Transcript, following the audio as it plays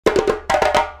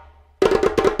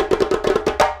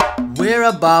We're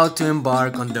about to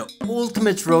embark on the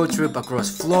ultimate road trip across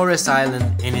Flores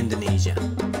Island in Indonesia.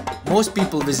 Most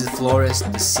people visit Flores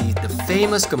to see the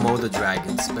famous Komodo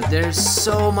dragons, but there's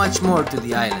so much more to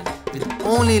the island. With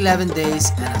only 11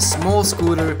 days and a small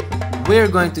scooter, we're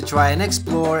going to try and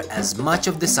explore as much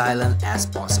of this island as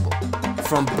possible.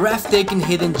 From breathtaking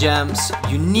hidden gems,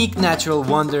 unique natural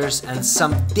wonders, and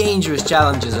some dangerous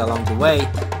challenges along the way,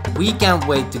 we can't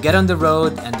wait to get on the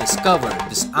road and discover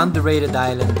this underrated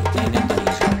island in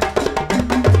Indonesia.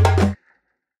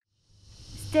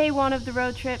 It's day one of the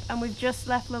road trip and we've just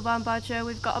left Lombok.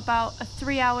 We've got about a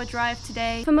 3-hour drive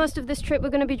today. For most of this trip we're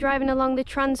going to be driving along the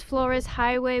Trans-Flores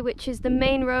Highway, which is the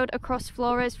main road across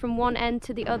Flores from one end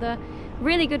to the other.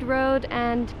 Really good road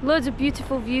and loads of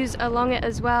beautiful views along it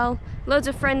as well. Loads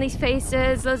of friendly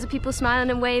faces, loads of people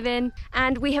smiling and waving.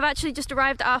 And we have actually just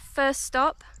arrived at our first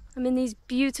stop. I'm in these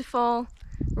beautiful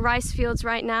rice fields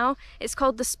right now. It's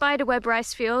called the Spiderweb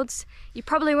rice fields. You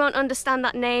probably won't understand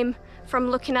that name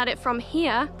from looking at it from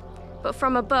here, but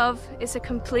from above it's a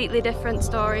completely different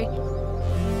story.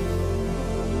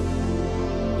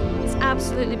 It's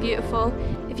absolutely beautiful.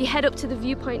 If you head up to the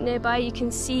viewpoint nearby, you can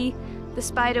see the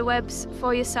spider webs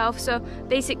for yourself. So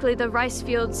basically the rice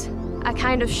fields are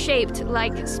kind of shaped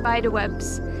like spider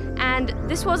webs. And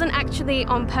this wasn't actually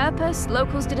on purpose.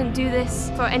 Locals didn't do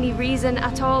this for any reason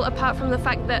at all, apart from the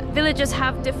fact that villagers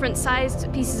have different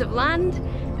sized pieces of land,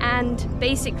 and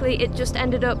basically it just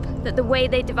ended up that the way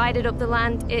they divided up the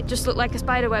land, it just looked like a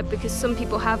spider web, because some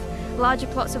people have larger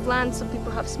plots of land, some people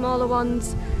have smaller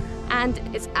ones, and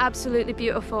it's absolutely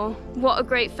beautiful. What a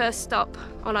great first stop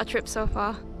on our trip so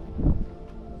far.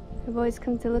 I've always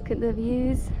come to look at the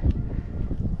views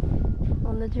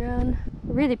on the drone.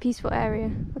 A really peaceful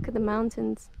area. Look at the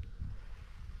mountains.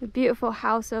 A beautiful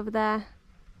house over there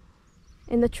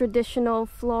in the traditional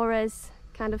Flores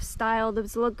kind of style.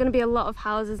 There's going to be a lot of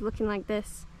houses looking like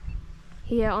this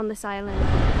here on this island.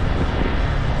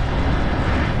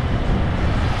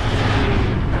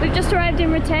 We've just arrived in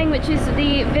Ruteng, which is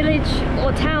the village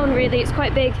or town really, it's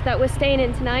quite big, that we're staying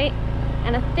in tonight.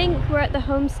 And I think we're at the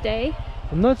homestay.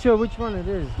 I'm not sure which one it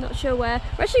is. Not sure where.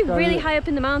 We're actually really high up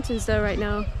in the mountains though right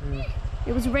now. Yeah.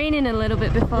 It was raining a little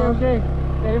bit before. Okay,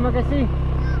 terima kasih.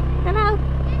 Hello.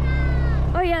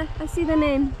 Oh yeah, I see the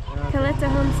name. Okay. Kelimutu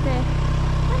Homestay.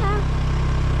 Hello.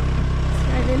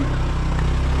 Driving.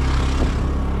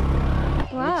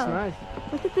 Wow. Looks nice.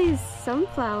 Look at these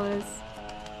sunflowers.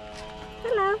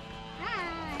 Hello.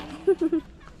 Hi.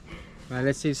 Right,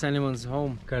 let's see if anyone's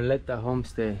home. Kelimutu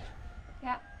Homestay.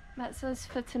 Yeah, that's us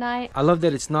for tonight. I love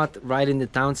that it's not right in the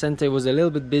town center. It was a little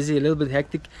bit busy, a little bit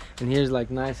hectic, and here's like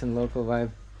nice and local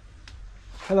vibe.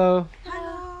 Hello.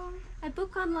 Hello. I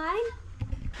book online.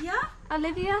 Yeah?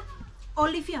 Olivia.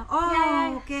 Olivia. Oh,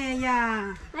 Yeah. okay,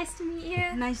 yeah. Nice to meet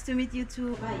you. Nice to meet you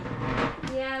too. Bye.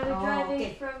 Yeah, we're Oh, driving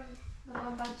okay. from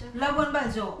Lombok. Labuan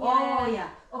Bajo. Yeah. Oh, yeah.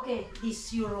 Okay, this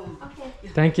is your room. Okay.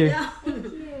 Thank you. Yeah. Thank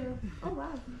you. Oh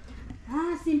wow.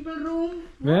 Ah, simple room.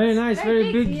 Very nice,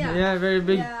 very big. Yeah. Yeah, very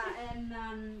big. Yeah, and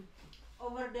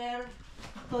over there,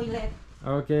 toilet.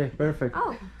 Okay, perfect.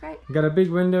 Oh, great. Got a big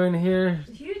window in here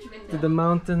Huge window. to the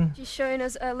mountain. Just showing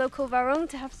us a local warung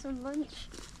to have some lunch,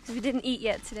 because we didn't eat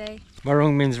yet today.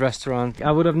 Warung means restaurant.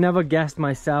 I would have never guessed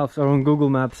myself or on Google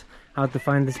Maps how to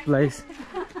find this place.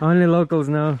 Only locals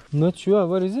know. Not sure,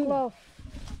 what is it? Clove.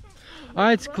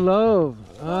 Ah, it's clove.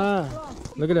 Ah,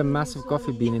 look at a massive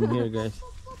coffee bean in here, guys.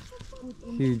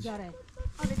 Huge. Oh,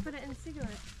 they put it in a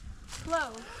cigarette.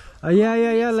 Clove.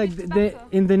 Yeah, like the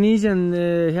Indonesian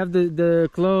have the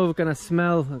clove kind of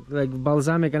smell like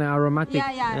balsamic and aromatic.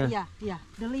 Yeah.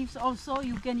 The leaves also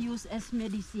you can use as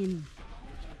medicine.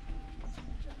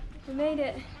 We made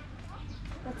it.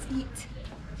 Let's eat.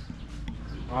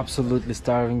 Absolutely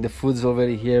starving. The food's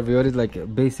already here. We ordered like a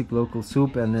basic local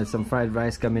soup and there's some fried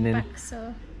rice coming in.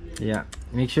 So Yeah,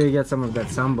 make sure you get some of that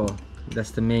sambal.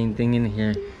 That's the main thing in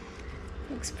here.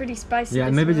 looks pretty spicy. Yeah,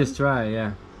 this maybe one. just try.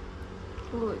 Yeah.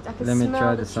 Ooh, I can Let me smell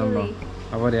try the the sambal. chili.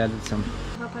 I've already added some.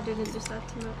 I hope I didn't just add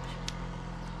too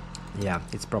much. Yeah,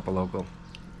 it's proper local.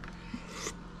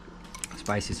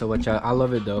 Spicy, so much. I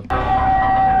love it though.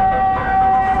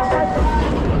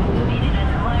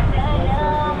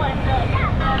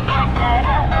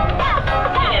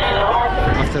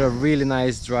 After a really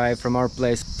nice drive from our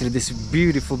place through these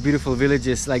beautiful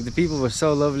villages, like the people were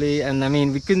so lovely, and I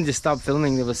mean we couldn't just stop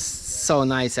filming. It was so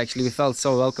nice actually. We felt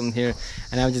so welcome here,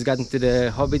 and I just got into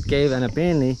the Hobbit cave, and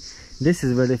apparently this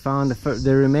is where they found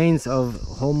the remains of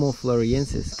Homo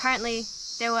floresiensis. Apparently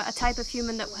they were a type of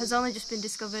human that has only just been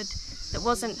discovered that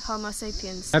wasn't Homo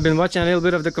sapiens. I've been watching a little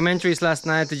bit of documentaries last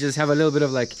night to just have a little bit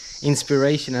of like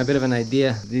inspiration, a bit of an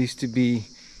idea. There used to be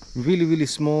really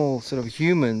small sort of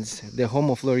humans, the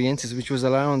Homo floresiensis, which was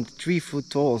around 3 foot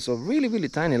tall, so really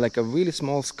tiny, like a really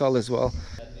small skull as well.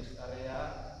 At this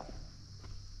area,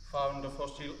 found the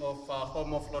fossil of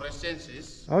Homo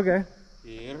floresiensis. Okay.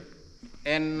 Here,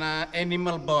 and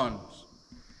animal bones,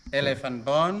 elephant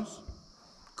bones,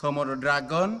 Komodo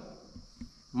dragon,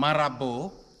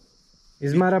 marabou.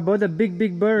 Is marabou the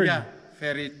big bird? Yeah,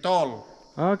 very tall.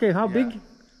 Okay, how big?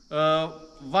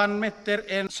 1 meter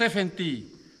and 70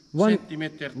 One-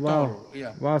 centimeter Wow. tall.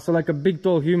 Yeah. Wow, so like a big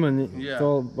tall human, Yeah.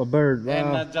 tall a bird. Wow.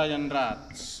 And giant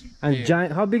rats. And here.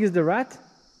 giant, how big is the rat?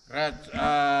 Rat,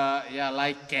 yeah,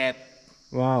 like cat.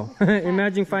 Wow.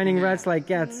 Imagine finding rats like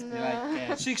cats. Like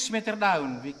cat. 6 meter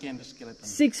down, we can the skeleton.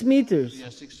 6 meters. Yeah,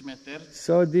 6 meters.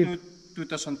 So deep.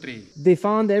 2003. They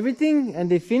found everything and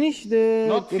they finished the...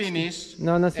 Not finished.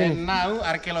 No, not finished. And now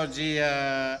archaeology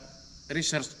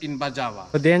research in Bajawa.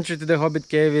 But the entry to the Hobbit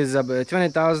cave is about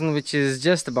 20,000, which is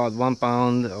just about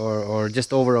 £1 or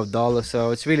just over $1,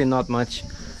 so it's really not much.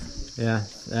 Yeah,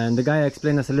 and the guy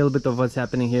explained us a little bit of what's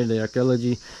happening here, the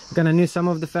archaeology. We kind of knew some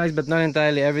of the facts, but not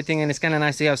entirely everything, and it's kind of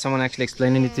nice to have someone actually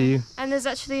explaining it to you. And there's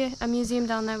actually a museum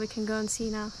down there we can go and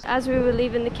see now. As we were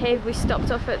leaving the cave, we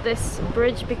stopped off at this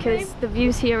bridge because the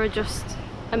views here are just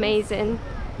amazing.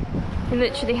 You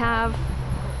literally have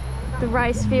the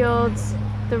rice fields,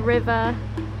 the river,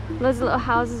 loads of little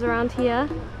houses around here.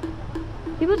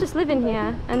 People just live in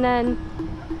here, and then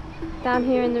down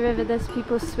here in the river there's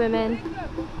people swimming.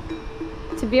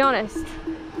 To be honest,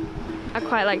 I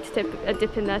quite like to take a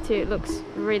dip in there too. It looks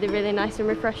really nice and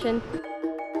refreshing.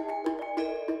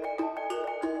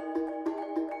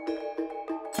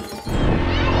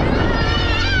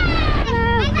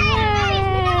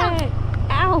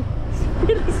 Ow! It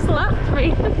really slapped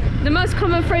me. The most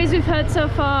common phrase we've heard so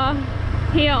far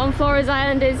here on Flores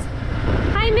Island is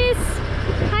 "Hi miss!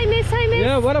 Hi miss! Hi miss!"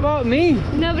 Yeah, what about me?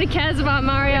 Nobody cares about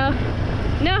Mario.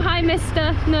 No hi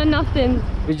mister, no nothing.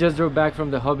 We just drove back from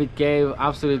the Hobbit cave,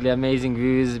 absolutely amazing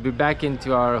views. We're back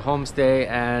into our homestay,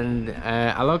 and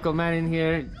a local man in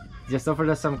here just offered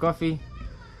us some coffee.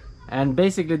 And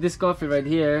basically this coffee right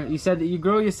here, you said that you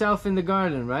grow yourself in the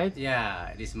garden, right?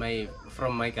 Yeah, this is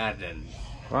from my garden.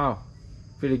 Wow,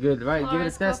 pretty good, right? Give it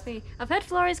a Flores test. coffee. I've heard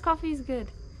Flores coffee is good.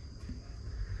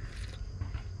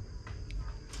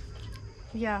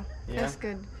 Yeah, that's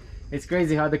good. It's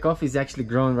crazy how the coffee is actually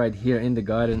grown right here in the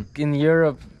garden. In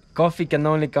Europe, coffee can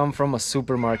only come from a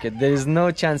supermarket. There is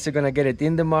no chance you're gonna get it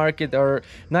in the market, or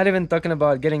not even talking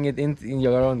about getting it in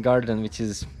your own garden, which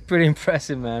is pretty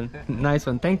impressive, man. Nice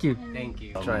one, thank you. Thank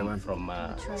you. Try one. From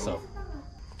so.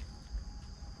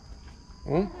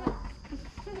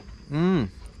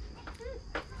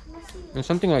 And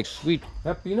something like sweet.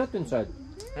 Have peanut inside.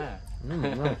 Ah.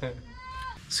 Nice.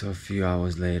 So a few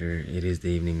hours later, it is the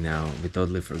evening now. We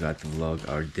totally forgot to vlog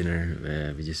our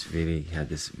dinner. We just really had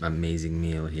this amazing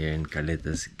meal here in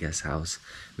Carleta's guest house.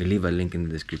 We'll leave a link in the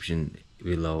description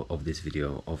below of this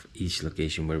video of each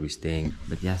location where we're staying.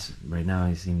 But yes, right now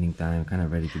it's evening time, kind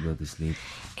of ready to go to sleep.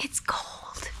 It's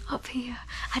cold up here.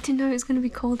 I didn't know it was going to be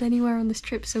cold anywhere on this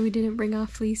trip, so we didn't bring our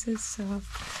fleeces. So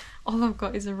all I've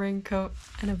got is a raincoat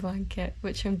and a blanket,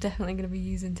 which I'm definitely going to be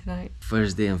using tonight.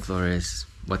 First day in Flores,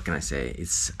 what can I say?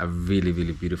 It's a really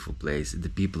beautiful place. The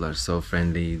people are so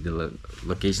friendly. The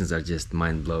locations are just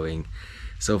mind-blowing.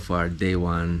 So far, day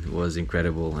one was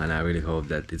incredible, and I really hope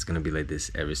that it's gonna be like this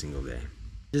every single day.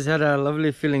 Just had a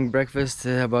lovely filling breakfast,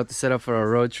 about to set up for our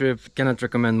road trip. Cannot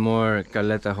recommend more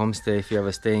Carleta homestay if you're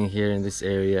ever staying here in this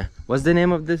area. What's the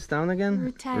name of this town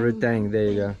again? Rutang. Rutang, there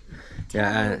you go.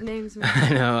 Yeah, Names. I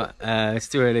know, it's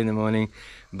too early in the morning,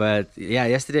 but yeah,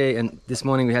 yesterday and this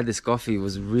morning we had this coffee. It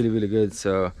was really good,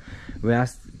 so we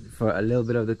asked for a little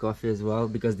bit of the coffee as well,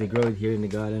 because they grow it here in the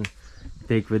garden.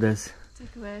 Take with us.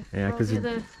 Take away. Yeah, because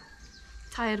the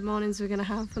tired mornings we're gonna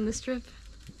have on this trip.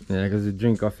 Yeah, because we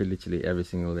drink coffee literally every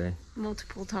single day.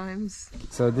 Multiple times.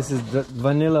 So this is the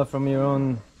vanilla from your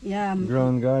own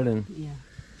grown garden. Yeah.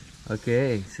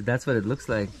 Okay, so that's what it looks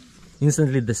like.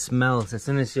 Instantly the smells, as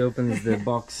soon as she opens the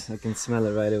box, I can smell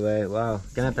it right away. Wow,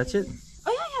 can I touch it?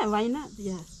 Oh yeah, why not?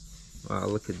 Yeah. Wow,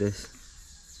 look at this.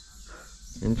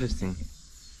 Interesting.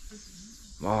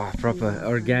 Wow, proper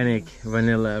organic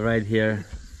vanilla right here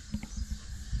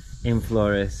in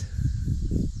Flores.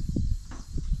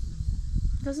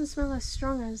 Doesn't smell as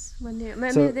strong as when you.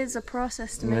 Maybe there's a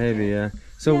process to make it. Maybe, yeah.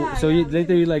 So you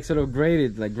later you like sort of grate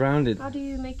it, like ground it. How do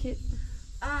you make it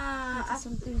into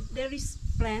something? There is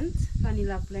plant,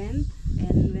 vanilla plant,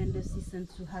 and when the season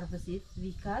to harvest it,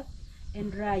 we cut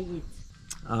and dry it.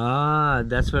 Ah,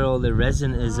 that's where all the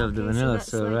resin is of the Okay, vanilla. that's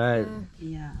So, like right.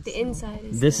 Yeah. The inside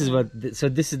is. This is what. So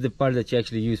this is the part that you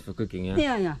actually use for cooking, yeah.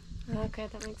 Yeah. Okay,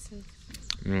 that makes sense.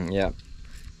 Yeah,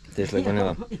 tastes like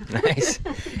vanilla. Nice.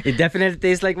 It definitely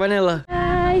tastes like vanilla.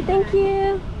 Bye, thank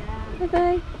you. Bye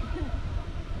bye.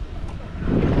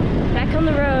 Back on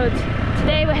the road.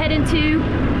 Today we're heading to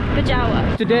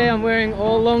Bajawa. Today I'm wearing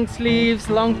all long sleeves,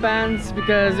 long pants,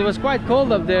 because it was quite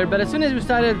cold up there, but as soon as we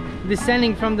started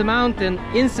descending from the mountain,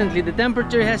 instantly the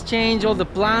temperature has changed, all the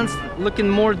plants looking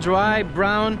more dry,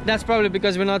 brown. That's probably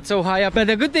because we're not so high up. But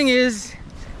the good thing is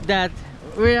that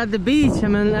we're at the beach. I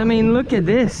mean, look at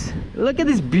this. Look at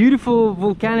this beautiful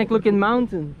volcanic looking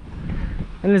mountain.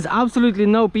 And there's absolutely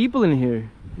no people in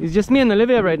here. It's just me and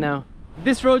Olivia right now.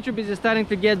 This road trip is just starting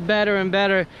to get better and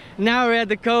better. Now we're at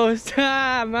the coast.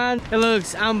 Ah, man, it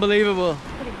looks unbelievable. It's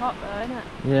pretty hot though, isn't it?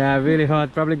 Yeah, really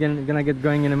hot. Probably gonna get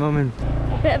going in a moment.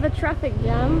 A bit of a traffic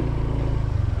jam.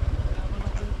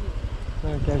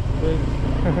 Okay.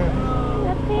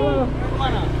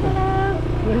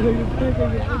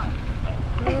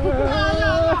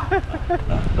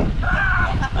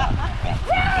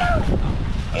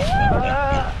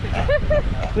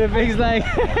 The pig's like,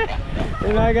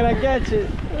 you're not gonna catch it.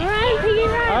 Right, piggy,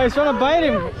 right. Oh, it's trying to bite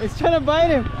him. It's trying to bite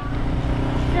him.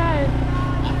 Go.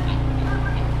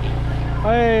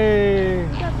 Hey,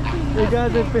 we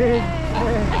got the pig.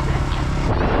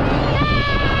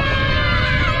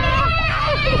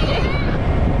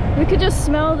 We could just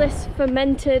smell this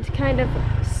fermented kind of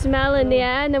smell in the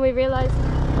air, and then we realised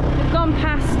we've gone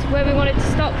past where we wanted to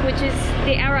stop, which is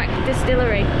the Arak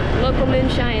distillery, local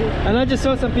moonshine. And I just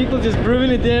saw some people just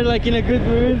brewing it there, like in a good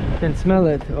mood. You can smell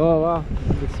it. Oh wow,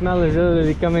 the smell is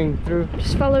literally coming through.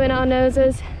 Just following our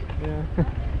noses. Yeah.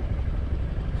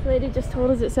 This lady just told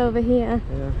us it's over here.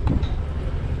 Yeah.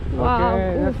 Wow.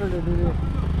 Okay, Ooh, that's what they do.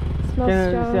 smells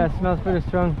strong. Yeah, it smells pretty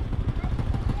strong.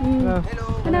 Hello.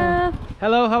 Hello.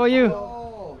 Hello, how are you?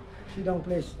 Oh, sit down,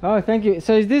 please. Oh, thank you.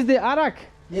 So is this the Arak?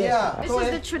 Yeah. This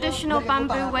is the traditional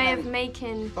bamboo way of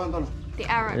making the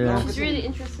Arak, Yeah. which is really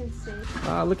interesting to see.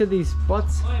 Ah, look at these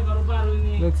pots.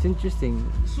 Looks interesting.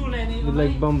 With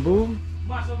like bamboo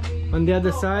on the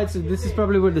other side. So this is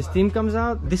probably where the steam comes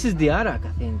out. This is the Arak,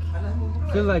 I think.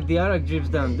 I feel like the Arak drips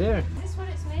down there. Is this what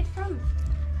it's made from?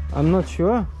 I'm not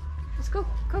sure. It's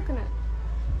coconut.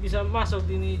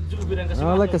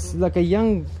 Oh, like a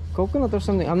young coconut or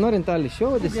something. I'm not entirely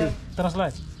sure what this is.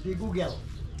 Translate. Di Google.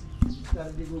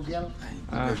 Di Google.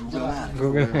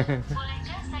 Google.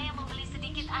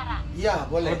 Yeah,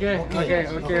 boleh.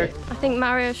 Okay. I think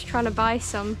Mario's trying to buy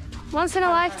some. Once in a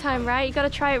lifetime, right? You gotta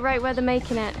try it right where they're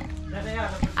making it.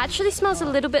 Actually smells a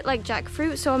little bit like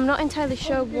jackfruit, so I'm not entirely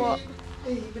sure what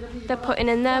they're putting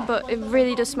in there, but it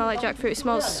really does smell like jackfruit. It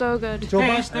smells so good.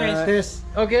 Taste.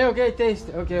 Okay, taste.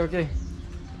 Okay.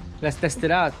 Let's test it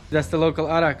out. That's the local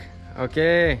Arak.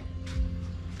 Okay.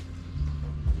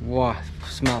 Wow,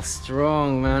 smells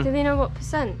strong, man. Do they know what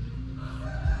percent?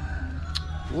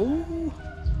 Ooh.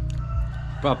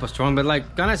 Proper strong, but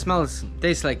like kinda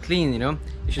tastes like clean, you know?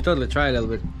 You should totally try a little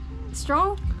bit.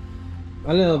 Strong?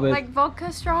 A little bit. Like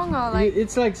vodka strong or like...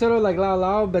 It's like sort of like lao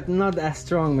lao, but not as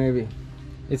strong maybe.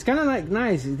 It's kinda like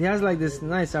nice. It has like this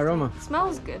nice aroma.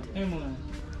 Smells good.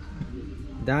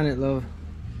 Damn it, love.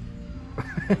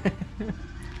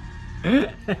 It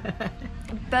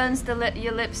burns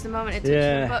your lips the moment it touches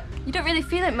Yeah. them, but you don't really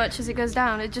feel it much as it goes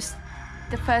down. It just,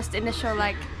 the first initial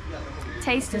like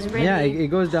taste is really it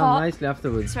goes down hot. nicely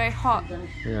afterwards. It's very hot,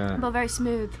 Yeah. but very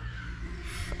smooth.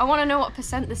 I want to know what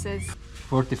percent this is.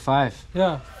 45.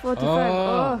 Yeah. 45.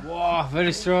 Oh, wow,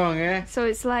 very strong, eh? So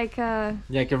it's like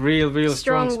Like a real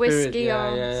strong whiskey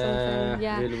spirit. or something.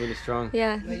 Yeah. Really strong.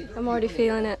 Yeah, I'm already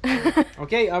feeling it.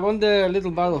 Okay, I want the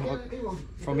little bottle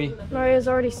for me. Mario's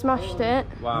already smashed it.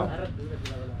 Wow.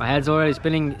 My head's already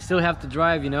spinning. Still have to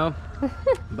drive, you know.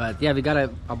 But yeah, we got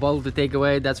a bottle to take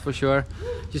away, that's for sure.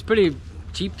 Just pretty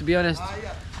cheap, to be honest.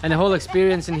 And the whole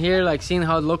experience in here, like seeing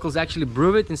how locals actually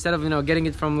brew it instead of, you know, getting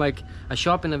it from like a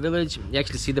shop in a village. You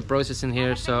actually see the process in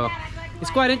here, so it's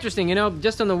quite interesting, you know.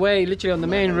 Just on the way, literally on the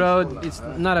main road, it's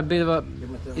not a bit of a,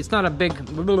 it's not a big,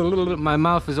 my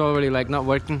mouth is already like not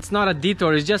working. It's not a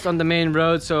detour, it's just on the main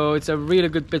road, so it's a really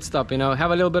good pit stop, you know.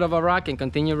 Have a little bit of a rock and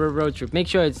continue your road trip. Make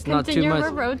sure it's not too much. Continue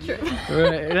our road trip.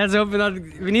 Let's hope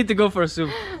we need to go for a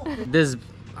soup. This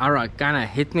Arak kind of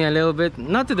hit me a little bit,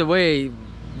 not to the way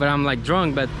but I'm like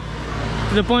drunk, but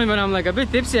to the point where I'm like a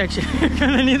bit tipsy actually. I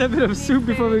kind of need a bit of soup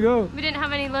before we go. We didn't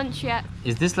have any lunch yet.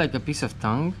 Is this like a piece of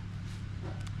tongue?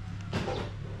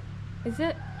 Is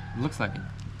it? Looks like it.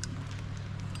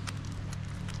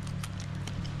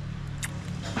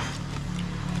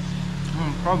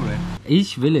 Probably.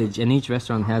 Each village and each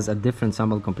restaurant has a different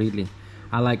sambal completely.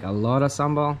 I like a lot of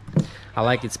sambal. I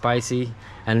like it spicy.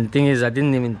 And the thing is, I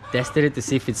didn't even test it to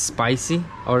see if it's spicy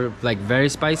or like very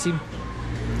spicy.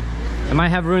 I might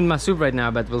have ruined my soup right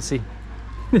now, but we'll see.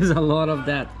 There's a lot of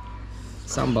that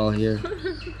sambal here.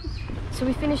 So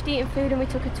we finished eating food and we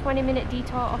took a 20-minute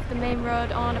detour off the main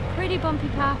road on a pretty bumpy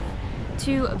path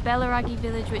to Belaraghi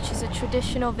village, which is a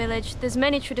traditional village. There's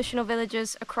many traditional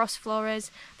villages across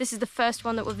Flores. This is the first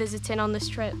one that we're visiting on this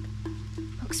trip.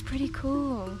 Looks pretty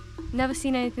cool. Never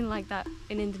seen anything like that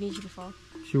in Indonesia before.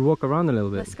 Should walk around a little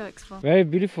bit. Let's go explore. Very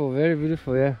beautiful,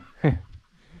 yeah.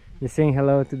 You're saying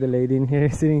hello to the lady in here,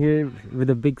 sitting here with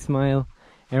a big smile.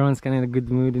 Everyone's kind of in a good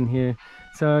mood in here.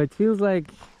 So it feels like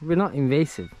we're not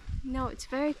invasive. No, it's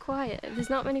very quiet. There's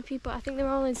not many people. I think they're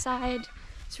all inside.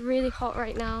 It's really hot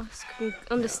right now, so I can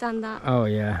understand that. Oh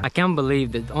yeah. I can't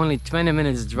believe that only 20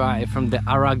 minutes drive from the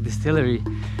Arak distillery,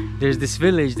 there's this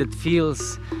village that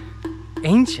feels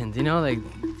ancient, you know, like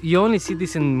you only see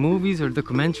this in movies or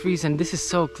documentaries, and this is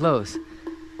so close.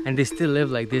 And they still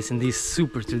live like this in these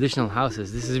super traditional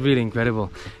houses. This is really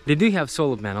incredible. They do have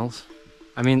solar panels.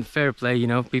 I mean, fair play, you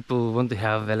know, people want to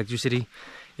have electricity.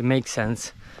 It makes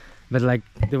sense. But like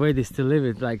the way they still live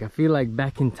it, like I feel like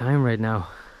back in time right now.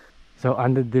 So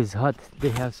under this hut, they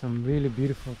have some really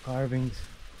beautiful carvings.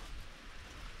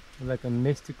 Like a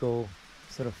mystical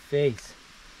sort of face.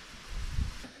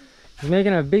 He's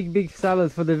making a big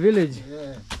salad for the village.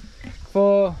 Yeah.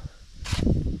 For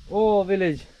all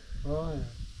village. Oh, yeah.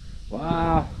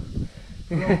 Wow.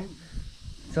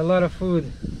 It's a lot of food.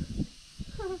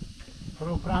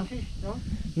 From France,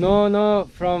 no? No,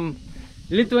 from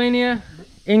Lithuania,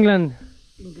 England.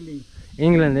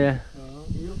 England, yeah.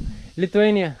 You?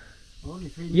 Lithuania. Oh,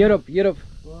 Lithuania. Europe.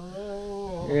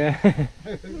 Oh. Yeah.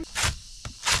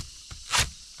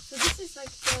 So this is like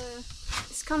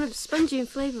it's kind of spongy in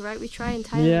flavour, right? We try in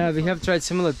Thailand. Yeah, we have tried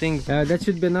similar things. That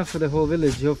should be enough for the whole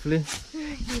village, hopefully.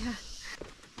 Yeah.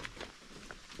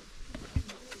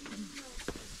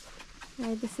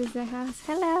 Right, this is the house.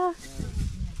 Hello.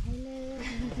 Hello.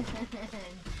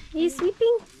 Are you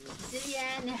sleeping?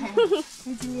 Yeah.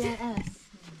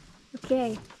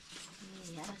 Okay.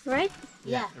 Right?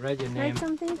 Yeah. Write your Write name.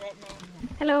 something.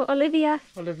 Hello, Olivia.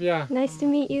 Olivia, Nice to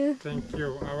meet you. thank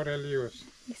you, Aurelius.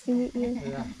 Nice to meet you.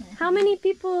 Yeah. How many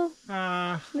people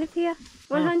Uh, live here?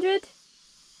 100?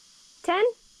 10?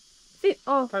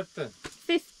 Oh, 15.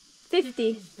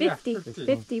 50. Yeah, 50. 50.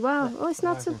 50. Wow. Oh, it's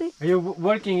not so big. Are you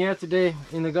working here today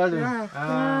in the garden? Yeah.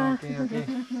 Ah, okay.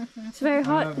 It's very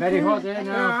hot. Very hot, eh?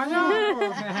 No.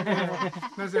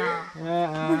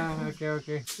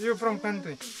 Okay. You from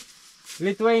country?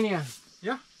 Lithuania.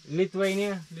 Yeah.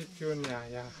 Lithuania. Lithuania,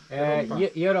 yeah.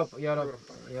 Europe.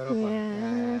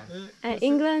 Yeah.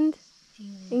 England.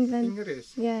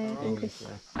 English. Yeah, English.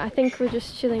 I think we're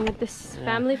just chilling with this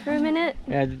family for a minute.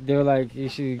 Yeah, they were like, you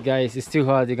should, guys, it's too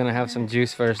hot, you're gonna have some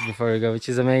juice first before you go, which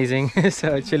is amazing.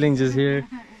 So chilling just here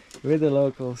with the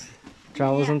locals.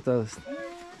 Travels on toast.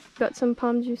 Got some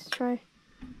palm juice to try.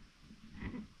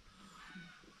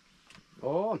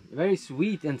 Oh, very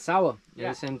sweet and sour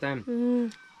at the same time.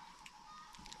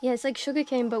 Yeah, it's like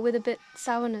sugarcane but with a bit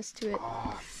sourness to it.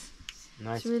 Oh,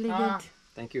 nice. It's really good.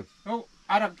 Thank you. Oh,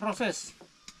 Arak process.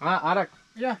 Arak.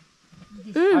 Yeah.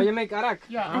 Oh, you make arak?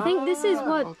 Yeah. I think this is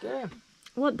Okay.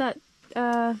 what that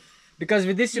Because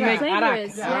with this you make flavor arak.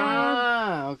 is.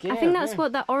 Yeah. Okay. I think that's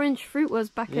what that orange fruit was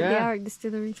back at the Arak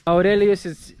distillery. Aurelius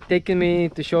is taking me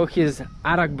to show his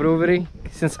arak brewery,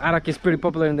 since arak is pretty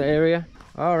popular in the area.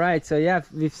 Alright, so yeah,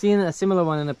 we've seen a similar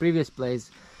one in a previous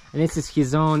place, and this is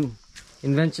his own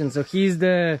invention. So he's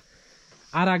the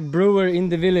arak brewer in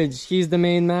the village. He's the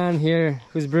main man here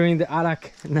who's brewing the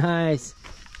arak. Nice.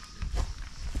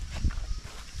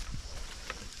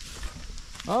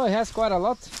 Oh, it has quite a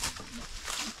lot.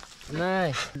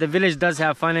 Nice. The village does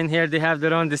have fun in here. They have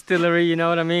their own distillery, you know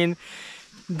what I mean?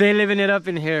 They living it up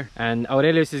in here. And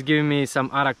Aurelius is giving me some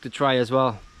arak to try as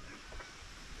well.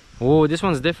 Oh, this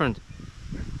one's different.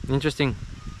 Interesting.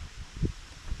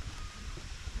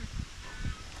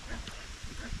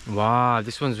 Wow,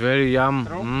 this one's very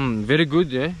yum. Very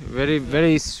good, eh?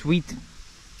 Very sweet.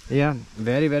 Yeah,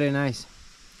 very nice.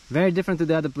 Very different to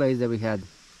the other place that we had.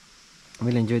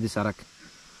 We'll enjoy this arak.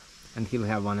 And he'll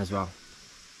have one as well.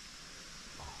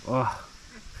 Oh.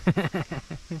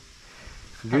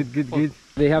 Good.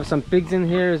 They have some pigs in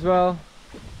here as well.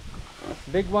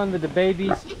 Big one with the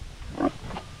babies.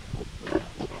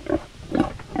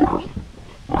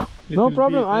 No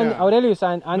problem, Aurelius,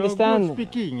 I understand. No good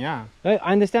speaking, yeah. I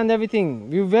understand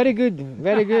everything. You're very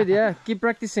good, yeah. Keep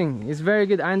practicing, it's very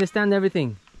good. I understand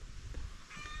everything.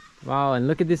 Wow, and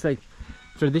look at this, like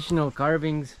traditional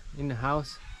carvings in the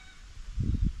house.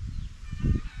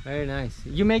 Very nice.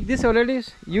 You make this,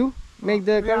 Aurelius? You? make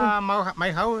the carbon? Yeah,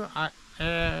 my house,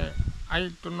 I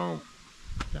don't know.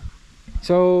 Yeah.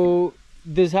 So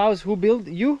this house, who built?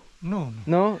 You? No,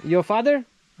 No, your father?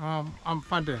 I'm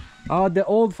father. Oh, the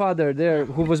old father there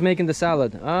who was making the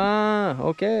salad. Ah,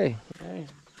 okay. Hey,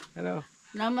 hello.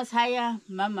 Nama saya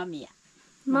Mama Mia.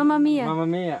 Mamma Mia. Mamma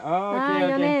Mia. Oh, okay,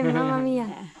 Your name, Mamma Mia.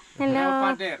 Hello.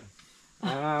 Father.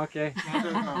 Ah, okay.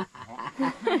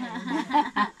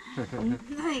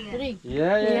 Drink.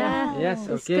 Yeah. Yes,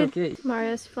 it's okay, good. okay.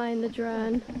 Mario's flying the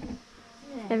drone.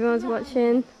 Everyone's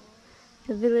watching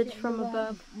the village from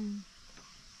above,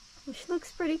 which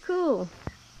looks pretty cool.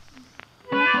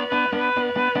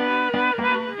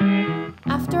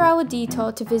 After our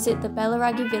detour to visit the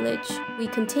Belaraghi village, we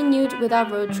continued with our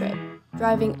road trip,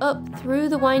 driving up through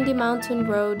the windy mountain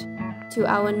road to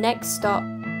our next stop,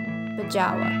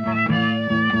 Bajawa.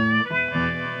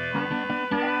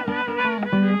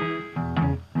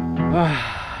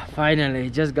 Finally,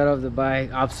 just got off the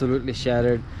bike, absolutely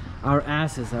shattered. Our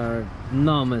asses are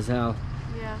numb as hell.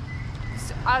 Yeah,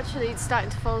 actually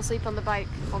starting to fall asleep on the bike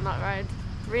on that ride.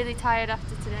 Really tired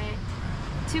after today.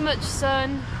 Too much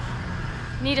sun,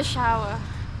 need a shower.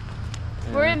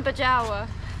 Yeah. We're in Bajawa.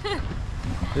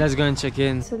 Let's go and check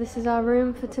in. So this is our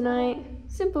room for tonight.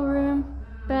 Simple room,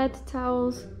 bed,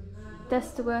 towels,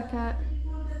 desk to work at.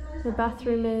 The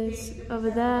bathroom is over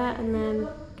there, and then you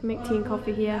can make tea and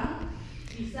coffee here.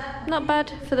 Not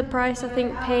bad for the price. I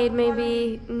think paid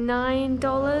maybe $9.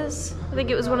 I think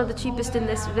it was one of the cheapest in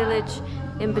this village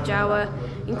in Bajawa.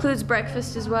 Includes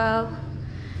breakfast as well.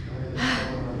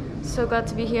 So glad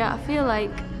to be here. I feel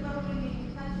like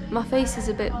my face is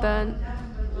a bit burnt.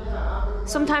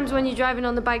 Sometimes when you're driving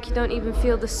on the bike you don't even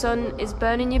feel the sun is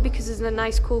burning you because there's a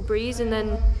nice cool breeze, and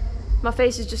then my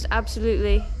face is just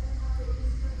absolutely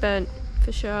burnt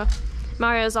for sure.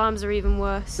 Mario's arms are even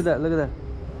worse. Look at that, look at that.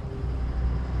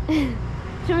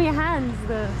 Show me your hands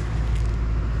though.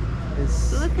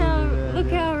 Look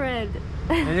how red.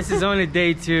 And this is only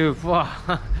day 2. Wow.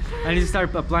 I need to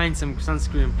start applying some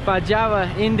sunscreen.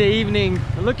 Bajawa in the evening,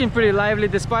 looking pretty lively.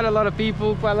 There's quite a lot of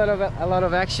people, quite a lot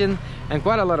of action, and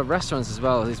quite a lot of restaurants as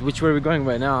well. Which way we're going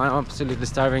right now? I'm absolutely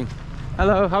starving.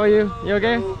 Hello, how are you? You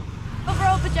okay?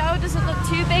 Overall, Bajawa doesn't look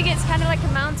too big. It's kind of like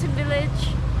a mountain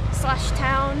village /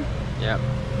 town. Yeah.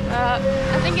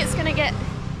 I think it's gonna get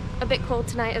a bit cold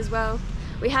tonight as well.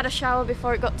 We had a shower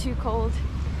before it got too cold.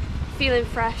 Feeling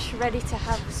fresh, ready to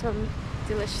have some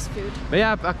delicious food. But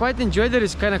yeah, I quite enjoyed it.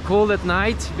 It's kind of cold at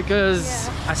night because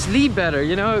I sleep better,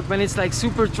 you know. When it's like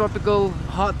super tropical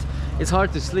hot, it's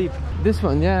hard to sleep. This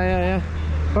one, yeah.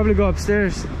 Probably go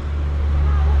upstairs. It's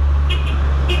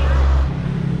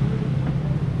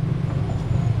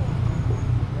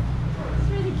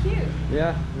really cute.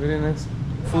 Yeah, really nice.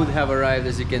 Food have arrived,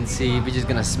 as you can see. We're just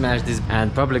gonna smash this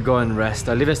and probably go and rest.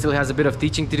 Olivia still has a bit of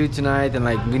teaching to do tonight, and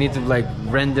like we need to like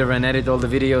render and edit all the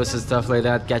videos and stuff like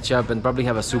that, catch up, and probably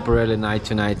have a super early night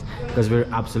tonight because we're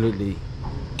absolutely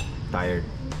tired.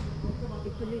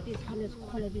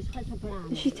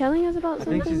 Is she telling us about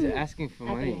something? I think she's asking for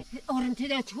money.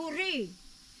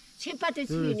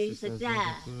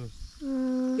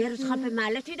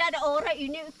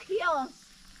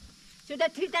 Sudah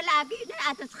tidak lagi ini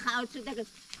atas kau sudah.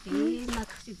 Terima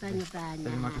kasih banyak-banyak.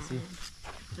 Terima kasih.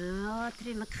 Oh,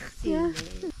 terima kasih.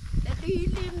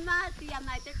 Terpilih mati ya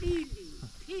mai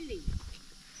terpilih.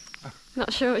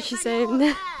 Not sure what she's saying.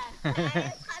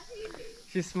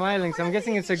 She's smiling, so I'm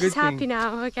guessing it's a good She's thing. happy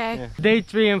now, okay. Yeah. Day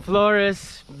 3 in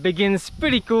Flores begins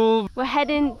pretty cool. We're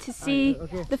heading to see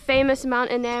the famous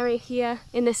mountain area here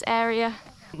in this area.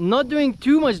 Not doing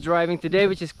too much driving today,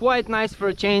 which is quite nice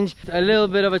for a change. A little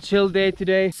bit of a chill day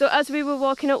today. So as we were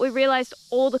walking up, we realized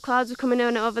all the clouds were coming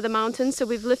in over the mountain, so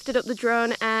we've lifted up the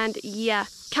drone and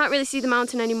yeah, can't really see the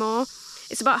mountain anymore.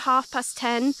 It's about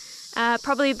 10:30.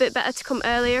 Probably a bit better to come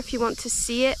earlier if you want to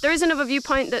see it. There is another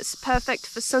viewpoint that's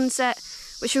perfect for sunset,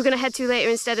 which we're going to head to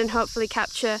later instead and hopefully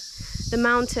capture the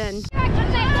mountain.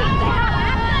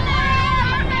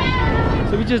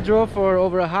 So we just drove for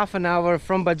over a half an hour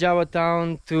from Bajawa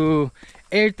town to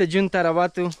Air Terjun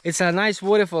Tarawatu. It's a nice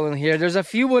waterfall in here. There's a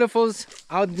few waterfalls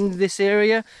out in this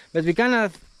area, but we kind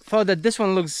of thought that this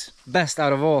one looks best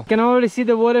out of all. You can already see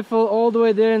the waterfall all the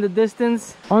way there in the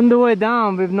distance. On the way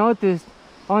down, we've noticed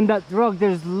on that rock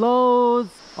there's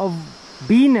loads of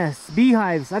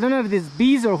beehives. I don't know if it's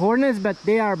bees or hornets, but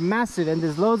they are massive and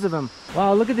there's loads of them.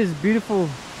 Wow, look at this beautiful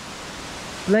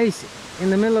place in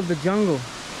the middle of the jungle.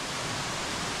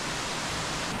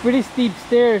 Pretty steep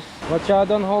stairs. Watch out,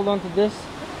 don't hold on to this.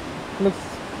 Looks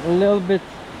a little bit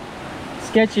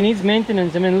sketchy, needs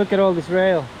maintenance. I mean, look at all this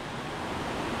rail.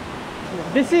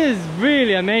 This is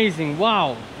really amazing.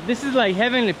 Wow, this is like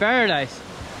heavenly paradise.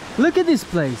 Look at this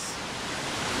place.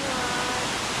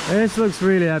 This looks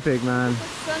really epic, man. The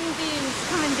sunbeams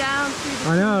coming down through the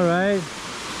I know, right?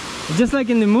 Just like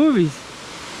in the movies.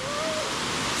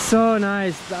 So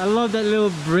nice. I love that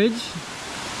little bridge.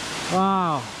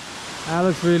 Wow, that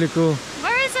looks really cool.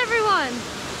 Where is everyone?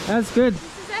 That's good.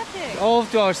 This is epic. All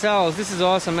to ourselves. This is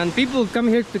awesome. And people come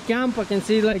here to camp. I can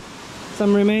see like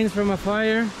some remains from a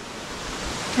fire.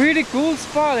 Pretty cool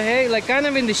spot, hey? Like kind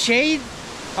of in the shade,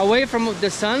 away from the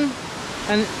sun.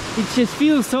 And it just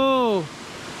feels so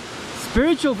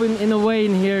spiritual in a way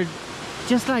in here.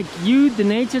 Just like you, the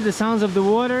nature, the sounds of the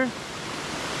water.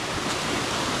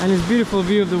 And this beautiful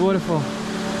view of the waterfall.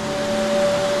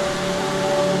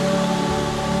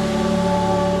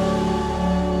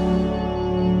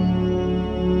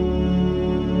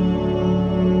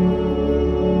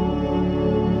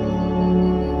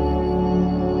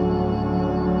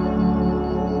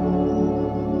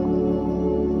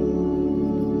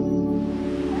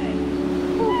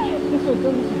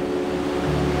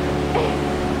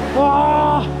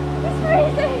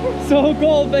 So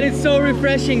cold, but it's so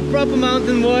refreshing. Proper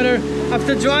mountain water.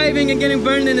 After driving and getting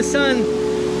burned in the sun,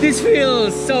 this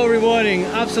feels so rewarding.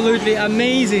 Absolutely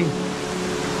amazing.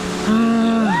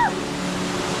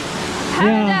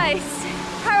 Paradise.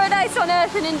 Paradise on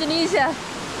earth in Indonesia.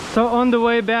 So on the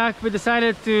way back, we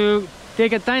decided to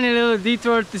take a tiny little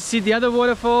detour to see the other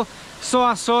waterfall,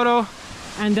 Soa Soro,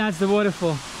 and that's the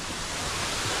waterfall.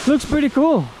 Looks pretty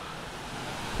cool.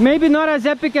 Maybe not as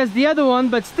epic as the other one,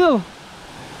 but still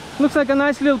looks like a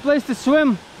nice little place to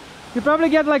swim. You probably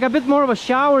get like a bit more of a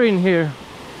shower in here.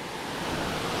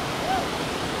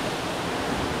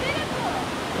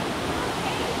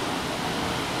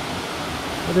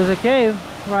 But there's a cave.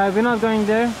 Right, we're not going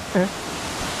there.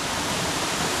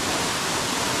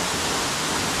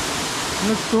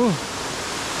 Looks cool.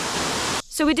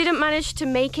 So we didn't manage to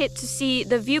make it to see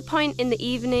the viewpoint in the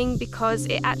evening because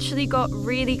it actually got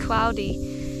really cloudy.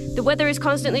 The weather is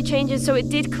constantly changing, so it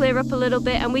did clear up a little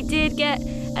bit, and we did get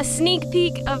a sneak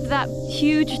peek of that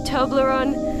huge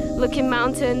Toblerone looking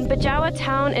mountain. Bajawa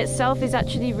town itself is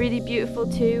actually really beautiful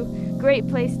too. Great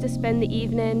place to spend the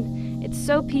evening. It's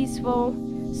so peaceful,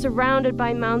 surrounded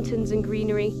by mountains and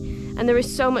greenery, and there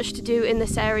is so much to do in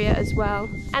this area as well.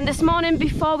 And this morning,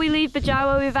 before we leave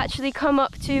Bajawa, we've actually come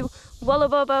up to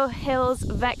Wolobobo Hills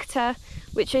Vector,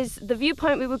 which is the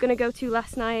viewpoint we were going to go to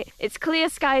last night. It's clear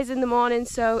skies in the morning,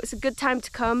 so it's a good time to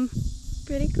come.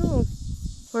 Pretty cool.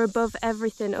 We're above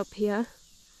everything up here,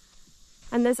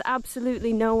 and there's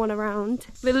absolutely no one around.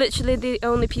 We're literally the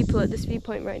only people at this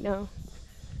viewpoint right now.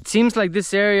 It seems like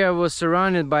this area was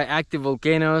surrounded by active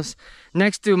volcanoes.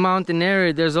 Next to mountain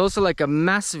area, there's also like a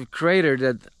massive crater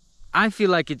that I feel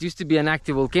like it used to be an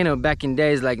active volcano back in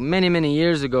days, like many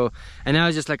years ago, and now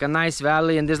it's just like a nice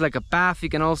valley, and there's like a path you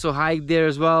can also hike there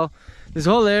as well. This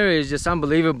whole area is just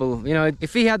unbelievable. You know,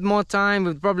 if we had more time,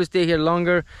 we'd probably stay here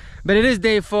longer, but it is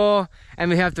day 4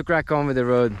 and we have to crack on with the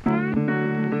road.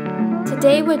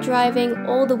 Today we're driving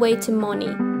all the way to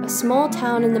Moni, a small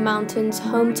town in the mountains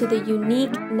home to the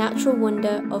unique natural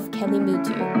wonder of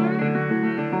Kelimutu.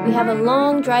 We have a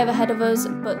long drive ahead of us,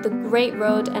 but the great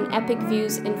road and epic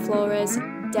views in Flores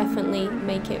definitely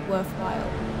make it worthwhile.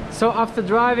 So after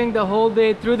driving the whole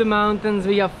day through the mountains,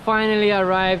 we have finally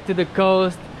arrived to the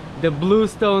coast, the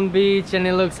Bluestone Beach, and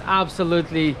it looks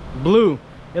absolutely blue.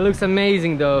 It looks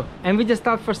amazing though. And we just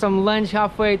stopped for some lunch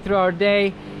halfway through our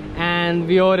day, and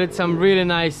we ordered some really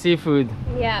nice seafood.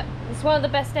 Yeah, it's one of the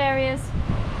best areas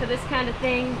for this kind of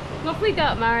thing. What we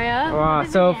got, Mario? Wow,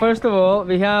 so first of all,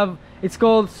 we have, it's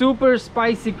called super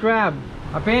spicy crab.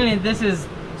 Apparently this is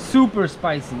super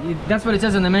spicy. That's what it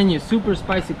says on the menu, super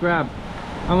spicy crab.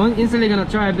 I'm instantly gonna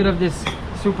try a bit of this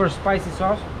super spicy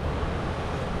sauce.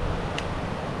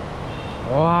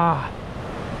 Wow,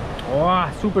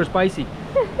 wow, super spicy.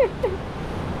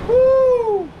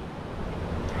 Woo!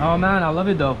 Oh man, I love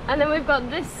it though. And then we've got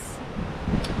this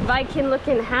Viking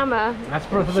looking hammer. That's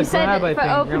for the She said crab, I for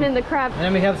think. opening the crab. And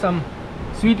then we have some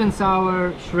sweet and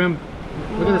sour shrimp.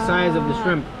 Look at the size of the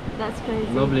shrimp. That's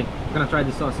crazy. Lovely. I'm gonna try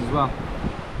the sauce as well.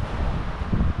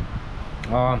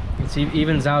 Oh, it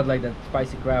evens out like that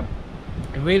spicy crab.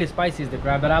 It really spicy is the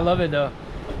crab, but I love it though.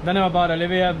 Don't know about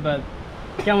Olivia, but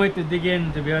can't wait to dig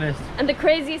in, to be honest. And the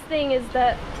craziest thing is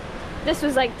that this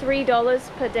was like $3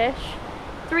 per dish.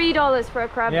 $3 for a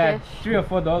crab dish.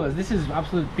 $3 or $4. This is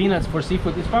absolute peanuts for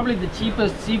seafood. It's probably the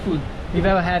cheapest seafood we've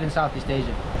ever had in Southeast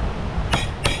Asia.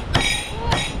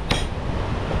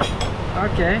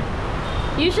 Okay.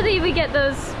 Usually we get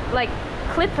those like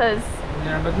clippers.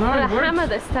 Yeah, but no, and it a works. hammer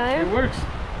this time. It works.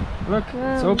 Look,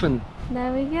 it's open.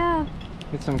 There we go.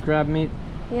 Get some crab meat.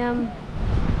 Yum.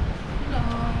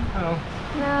 Hello.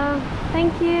 No,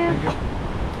 thank you.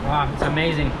 Wow, it's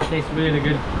amazing. It tastes really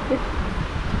good.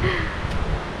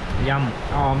 Yum.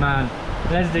 Oh man.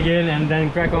 Let's dig in and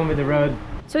then crack on with the road.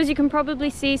 So as you can probably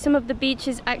see, some of the beach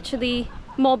is actually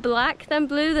more black than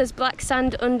blue. There's black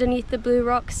sand underneath the blue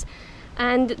rocks.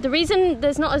 And the reason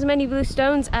there's not as many blue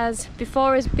stones as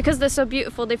before is because they're so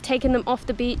beautiful, they've taken them off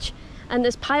the beach and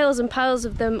there's piles and piles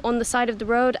of them on the side of the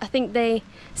road. I think they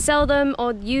sell them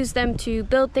or use them to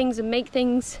build things and make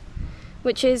things,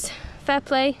 which is fair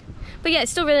play. But yeah,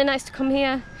 it's still really nice to come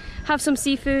here, have some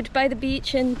seafood by the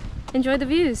beach and enjoy the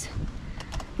views.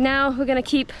 Now we're gonna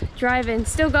keep driving.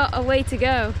 Still got a way to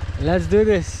go. Let's do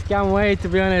this. Can't wait, to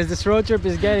be honest. This road trip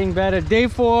is getting better. Day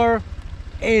 4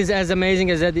 is as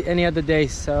amazing as any other day,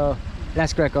 so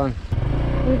let's crack on.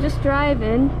 We're just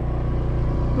driving.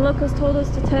 The locals told us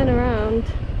to turn around.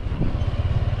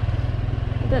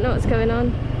 I don't know what's going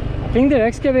on. I think they're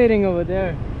excavating over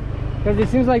there because it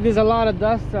seems like there's a lot of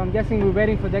dust, so I'm guessing we're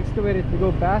waiting for the excavator to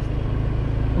go past.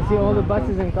 You see all the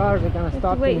buses and cars are kind of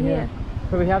stopped in here.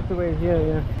 So we have to wait here,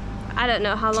 yeah. I don't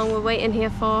know how long we're waiting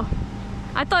here for.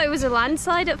 I thought it was a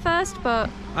landslide at first, but...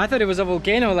 I thought it was a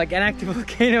volcano, like an active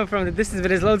volcano from the distance, but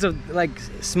there's loads of like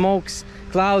smokes,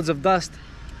 clouds of dust.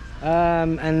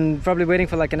 And probably waiting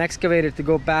for like an excavator to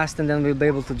go past and then we'll be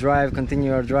able to drive,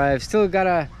 continue our drive. Still got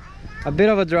a bit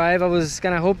of a drive. I was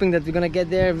kind of hoping that we're gonna get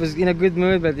there. It was in a good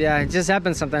mood, but yeah, it just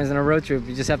happens sometimes on a road trip.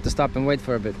 You just have to stop and wait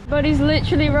for a bit. But he's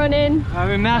literally running.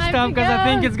 We messed up because I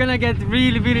think it's gonna get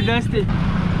really, really dusty.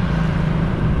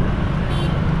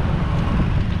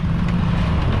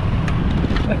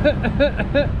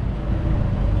 Alright,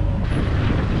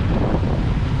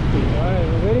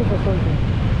 we're waiting for something.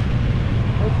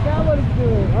 What's that what it's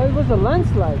doing? Oh, it was a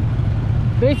landslide.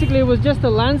 Basically, it was just a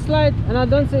landslide, and I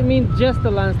don't mean just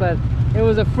a landslide. It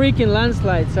was a freaking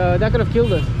landslide, so that could have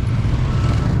killed us.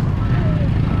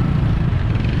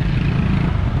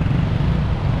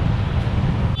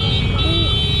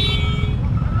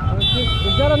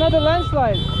 We've got another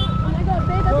landslide. Oh my god,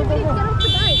 babe, I think we need to get off the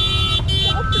bike.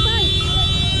 Get off the bike.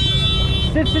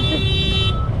 Sit, sit, sit.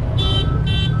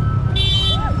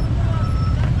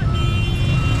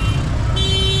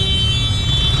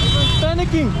 Everyone's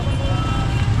panicking.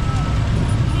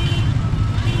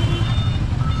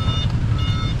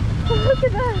 Look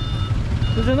at that.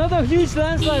 There's another huge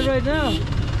landslide right now. Go,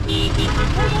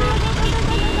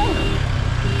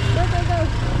 go, go.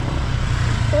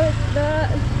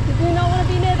 We do not want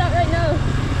to be near that right now.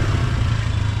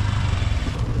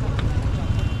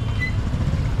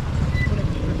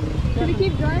 Should we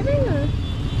keep driving or?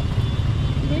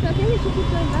 Babe, I think we should keep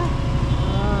going back.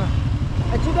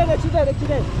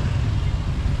 Accident.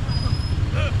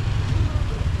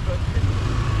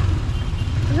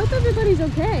 I hope everybody's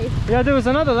okay. Yeah, there was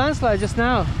another landslide just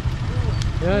now.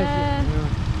 Yeah.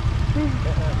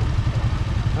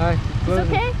 Alright, It's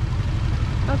okay?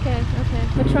 Okay.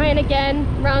 We're trying again,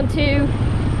 round 2.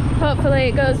 Hopefully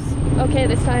it goes okay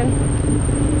this time.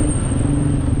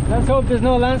 Let's hope there's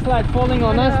no landslide falling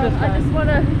on us this time. I just want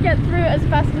to get through it as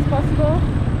fast as possible.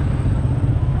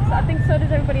 So I think so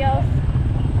does everybody else.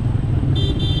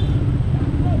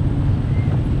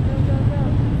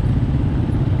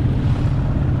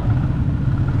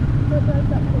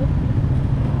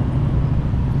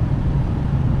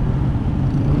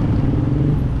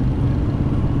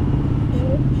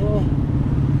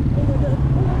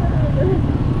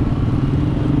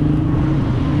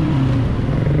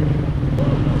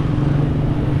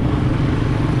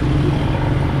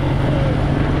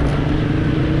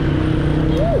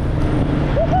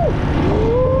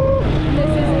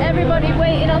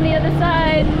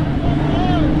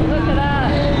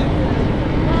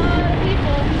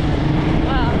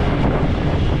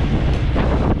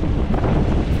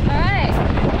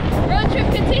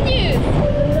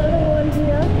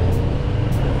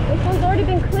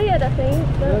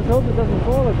 Let's hope it doesn't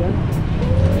fall again.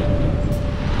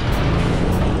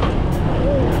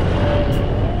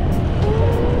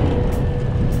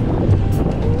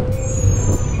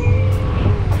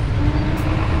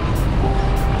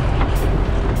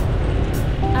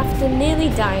 After nearly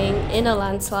dying in a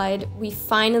landslide, we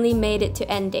finally made it to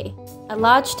Ende, a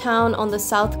large town on the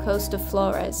south coast of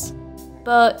Flores.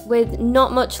 But with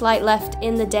not much light left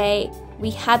in the day,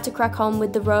 we had to crack on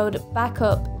with the road back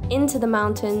up into the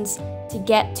mountains to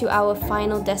get to our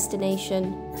final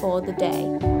destination for the day.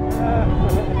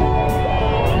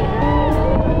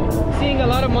 Seeing a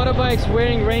lot of motorbikes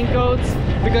wearing raincoats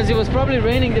because it was probably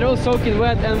raining, they're all soaking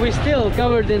wet and we're still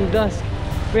covered in dust.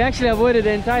 We actually avoided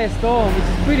the entire storm, which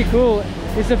is pretty cool.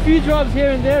 It's a few drops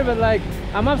here and there, but like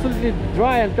I'm absolutely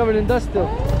dry and covered in dust still.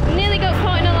 We nearly got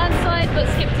caught in a landslide but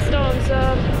skipped the storm,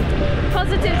 so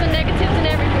positives and negatives and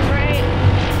everything, right?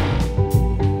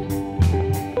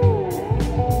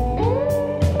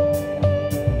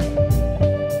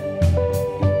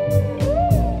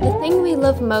 The thing we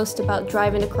love most about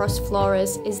driving across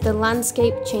Flores is the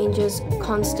landscape changes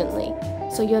constantly,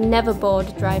 so you're never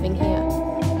bored driving here.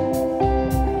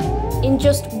 In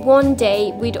just one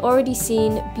day, we'd already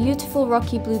seen beautiful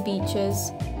rocky blue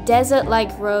beaches,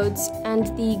 desert-like roads, and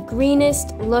the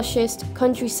greenest, lushest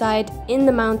countryside in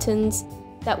the mountains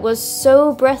that was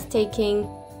so breathtaking,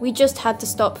 we just had to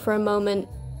stop for a moment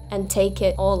and take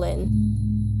it all in.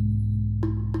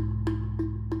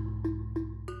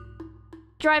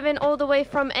 Driving all the way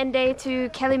from Ende to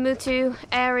Kelimutu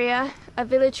area, a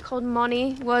village called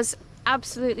Moni, was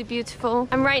absolutely beautiful.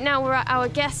 And right now we're at our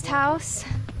guest house.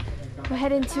 We're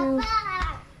heading to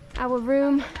our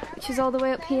room, which is all the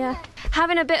way up here.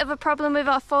 Having a bit of a problem with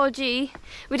our 4G.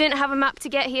 We didn't have a map to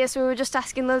get here, so we were just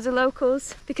asking loads of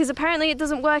locals, because apparently it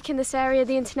doesn't work in this area,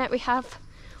 the internet we have,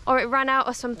 or it ran out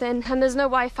or something, and there's no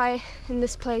Wi-Fi in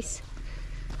this place.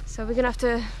 So we're gonna have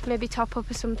to maybe top up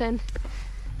or something.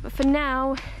 But for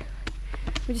now,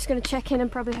 we're just gonna check in and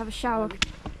probably have a shower.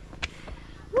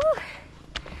 Woo!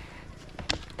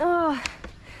 Oh,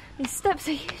 these steps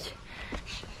are huge.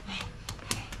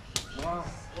 Wow.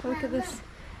 Look at this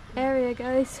area,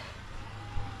 guys.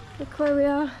 Look where we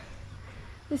are.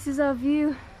 This is our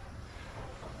view.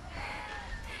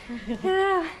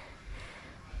 Yeah.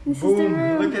 This is the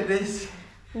room. Look at this.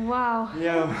 Wow.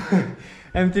 Yeah.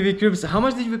 MTV Cribs. How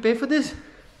much did we pay for this?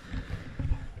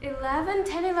 11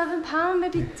 pounds,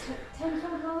 maybe 10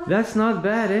 pounds. That's not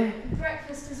bad, eh?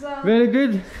 Breakfast as well. Very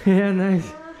good. Yeah,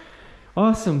 nice.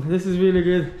 Awesome. This is really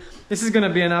good. This is gonna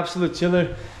be an absolute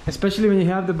chiller, especially when you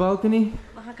have the balcony.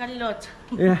 Mahakali Lodge.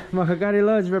 Yeah, Manggarai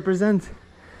Lodge represent.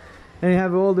 And you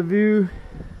have all the view.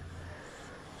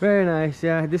 Very nice.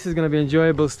 Yeah, this is gonna be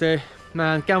enjoyable stay.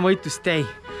 Man, can't wait to stay.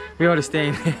 We ought to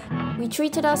stay. We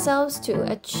treated ourselves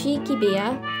to a cheeky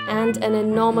beer and an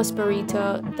enormous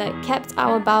burrito that kept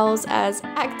our bowels as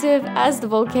active as the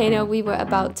volcano we were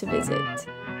about to visit.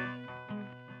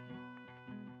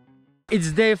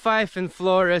 It's day 5 in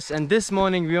Flores, and this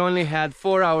morning we only had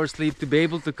 4 hours sleep to be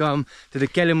able to come to the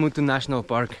Kelimutu National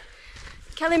Park.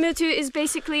 Kelimutu is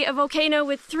basically a volcano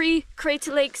with 3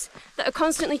 crater lakes that are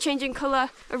constantly changing colour.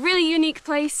 A really unique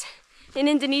place in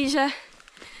Indonesia,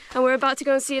 and we're about to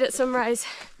go and see it at sunrise.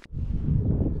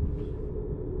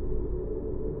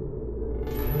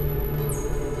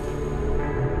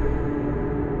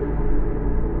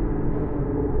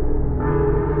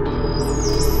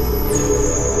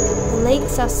 The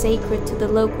lakes are sacred to the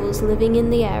locals living in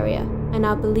the area and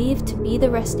are believed to be the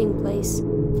resting place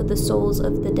for the souls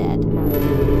of the dead.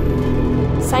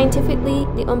 Scientifically,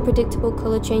 the unpredictable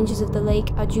colour changes of the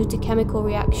lake are due to chemical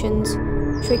reactions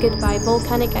triggered by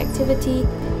volcanic activity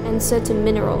and certain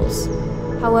minerals.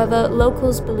 However,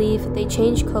 locals believe they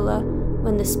change colour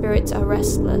when the spirits are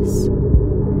restless.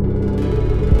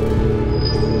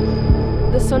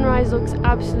 The sunrise looks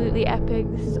absolutely epic.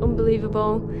 This is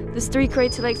unbelievable. There's 3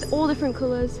 crater lakes, all different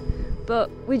colours, but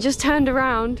we just turned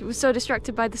around. We were so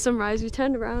distracted by the sunrise, we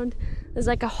turned around. There's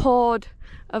like a horde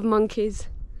of monkeys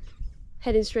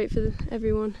heading straight for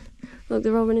everyone. Look,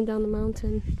 they're all running down the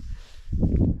mountain.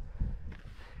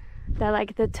 They're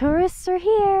like, the tourists are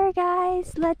here,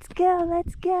 guys. Let's go,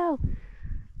 let's go.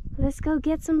 Let's go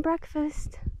get some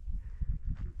breakfast.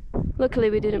 Luckily,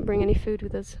 we didn't bring any food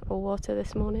with us or water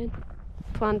this morning.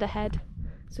 Planned ahead,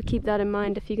 so keep that in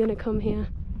mind if you're going to come here.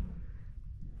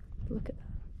 Look at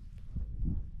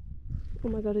that. Oh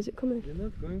my god, is it coming? They're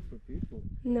not going for people.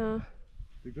 No.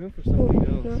 They're going for something else.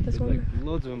 No, there's There's one. like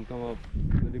loads of them come up,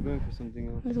 but they're going for something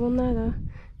else. There's one there though.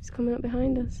 It's coming up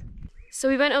behind us. So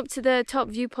we went up to the top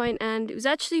viewpoint and it was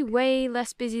actually way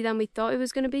less busy than we thought it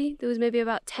was going to be. There was maybe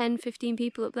about 10-15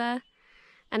 people up there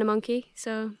and a monkey,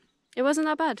 so it wasn't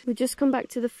that bad. We just come back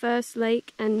to the first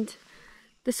lake and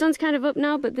the sun's kind of up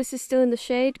now, but this is still in the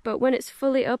shade. But when it's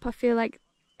fully up, I feel like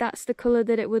that's the colour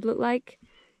that it would look like.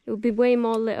 It would be way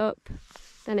more lit up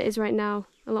than it is right now.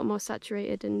 A lot more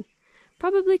saturated and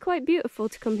probably quite beautiful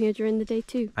to come here during the day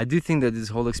too. I do think that this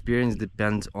whole experience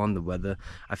depends on the weather.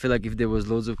 I feel like if there was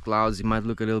loads of clouds, it might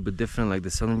look a little bit different, like the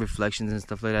sun reflections and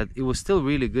stuff like that. It was still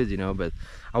really good, you know, but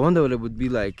I wonder what it would be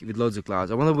like with loads of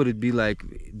clouds. I wonder what it'd be like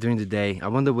during the day. I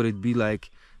wonder what it'd be like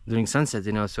during sunset,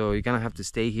 you know, so you're gonna have to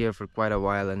stay here for quite a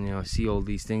while and, you know, see all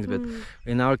these things. But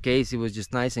in our case, it was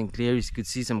just nice and clear. You could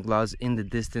see some clouds in the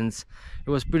distance.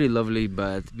 It was pretty lovely,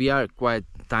 but we are quite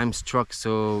time struck,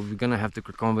 so we're gonna have to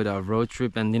crack on with our road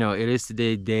trip. And, you know, it is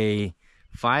today day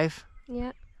 5.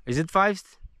 Yeah. Is it 5?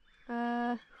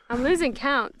 I I'm losing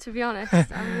count, to be honest.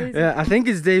 Yeah, I think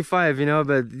it's day 5, you know,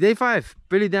 but day 5,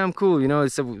 pretty damn cool, you know.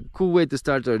 It's a cool way to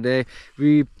start our day.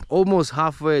 We almost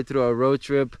halfway through our road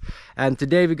trip, and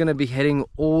today we're gonna be heading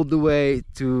all the way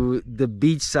to the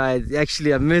beach side.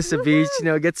 Actually, I miss a beach, you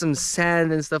know, get some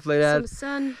sand and stuff like that. Some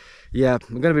sun. Yeah, it's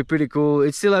gonna be pretty cool.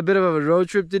 It's still a bit of a road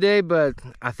trip today, but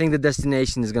I think the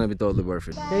destination is gonna be totally worth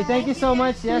it. Okay, thank you so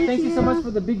much. Yeah, thank you so much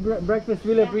for the big breakfast.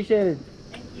 Really appreciate it.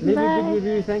 Leave a good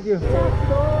review. Thank you.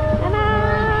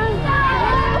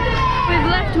 We've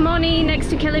left Moni next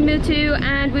to Kelimutu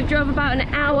and we've drove about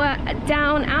an hour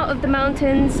down out of the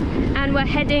mountains and we're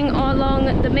heading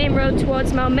along the main road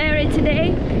towards Manggarai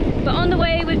today. But on the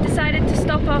way we've decided to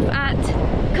stop off at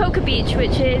Coca Beach,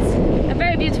 which is a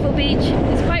very beautiful beach.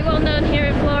 It's quite well known here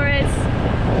in Flores.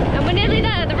 And we're nearly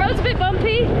there. The road's a bit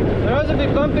bumpy. The road's a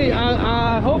bit bumpy.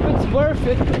 I hope it's worth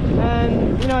it.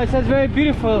 And you know, it says very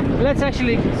beautiful. Let's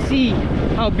actually see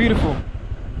how beautiful.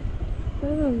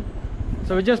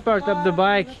 So we just parked up the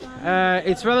bike.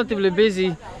 It's relatively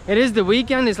busy. It is the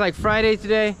weekend. It's like Friday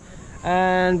today.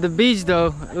 And the beach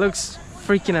though looks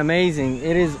freaking amazing.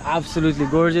 It is absolutely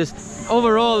gorgeous.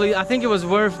 Overall, I think it was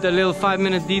worth the little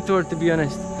 5-minute detour, to be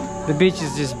honest. The beach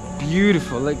is just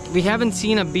beautiful. Like, we haven't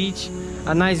seen a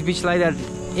nice beach like that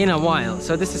in a while,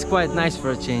 so this is quite nice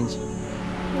for a change.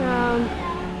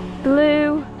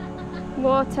 Blue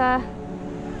water,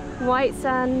 white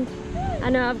sand. I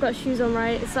know I've got shoes on,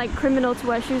 right? It's like criminal to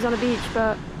wear shoes on a beach,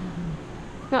 but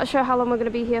not sure how long we're going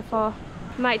to be here for.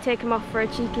 Might take them off for a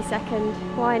cheeky second.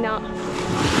 Why not?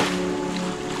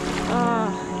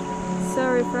 Oh, so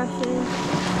refreshing.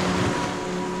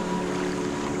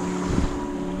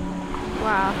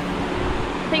 Wow.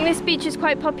 I think this beach is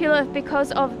quite popular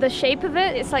because of the shape of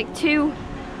it. It's like 2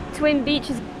 twin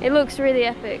beaches. It looks really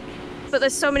epic. But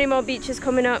there's so many more beaches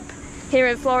coming up here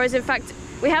in Flores. In fact,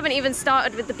 we haven't even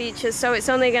started with the beaches, so it's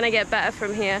only gonna get better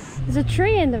from here. There's a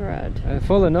tree in the road.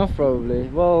 Fallen off probably.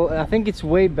 Well, I think it's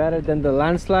way better than the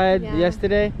landslide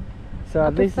yesterday. So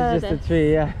at least it's just a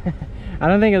tree, yeah. I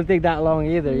don't think it'll take that long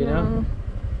either, you know?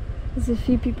 There's a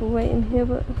few people waiting here,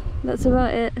 but that's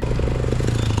about it.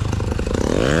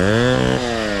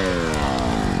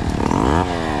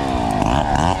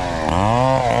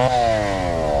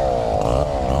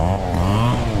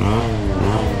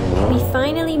 We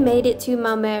finally made it to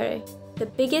Manggarai, the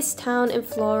biggest town in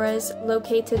Flores,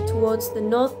 located towards the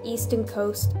northeastern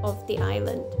coast of the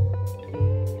island.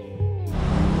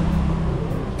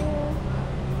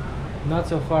 Not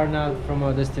so far now from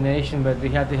our destination, but we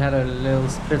had to have a little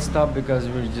pit stop because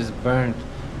we were just burnt.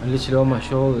 Literally all my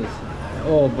shoulders,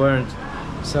 all burnt.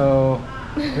 So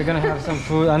we're gonna have some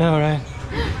food. I know, right?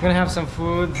 We're gonna have some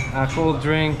food, a cold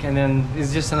drink, and then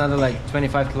it's just another like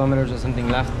 25 kilometers or something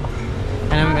left.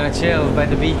 And then we're gonna chill by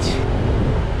the beach.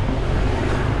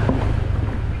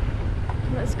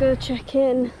 Let's go check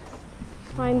in,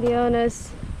 find the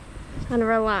owners, and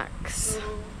relax.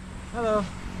 Hello.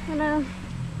 Hello.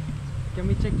 Can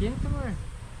we check in tomorrow?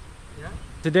 Yeah.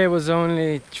 Today was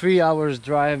only 3 hours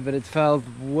drive, but it felt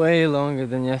way longer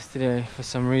than yesterday for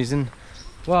some reason.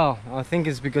 Well, I think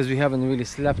it's because we haven't really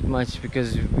slept much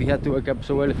because we had to wake up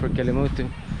so early for Kelimutu.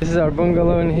 This is our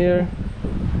bungalow in here.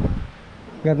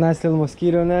 Got nice little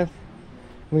mosquito net.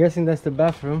 I'm guessing that's the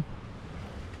bathroom.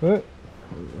 Oh,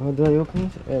 how do I open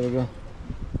it? There we go.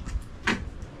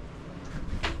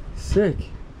 Sick.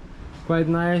 Quite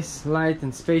nice, light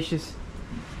and spacious.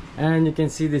 And you can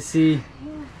see the sea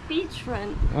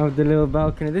Beachfront of the little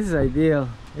balcony. This is ideal.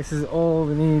 This is all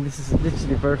we need. This is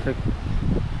literally perfect.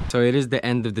 So it is the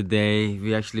end of the day.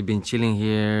 We actually been chilling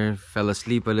here, fell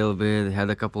asleep a little bit, had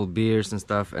a couple beers and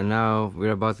stuff, and now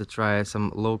we're about to try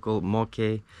some local moke.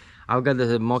 I've got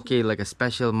the moke, like a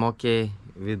special moke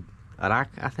with arak,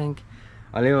 I think.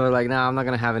 Oliva was like, nah, I'm not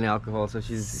gonna have any alcohol, so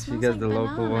she gets the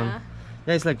local one.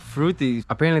 Yeah, it's like fruity.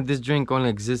 Apparently this drink only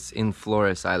exists in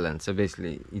Flores Island, so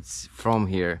basically it's from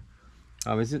here.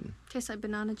 How is it? Tastes like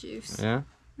banana juice. Yeah?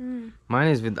 Mine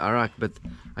is with arak, but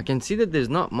I can see that there's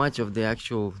not much of the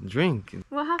actual drink.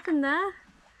 What happened there?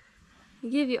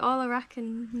 You give you all arak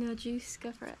and no juice.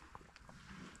 Go for it.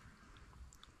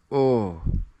 Oh.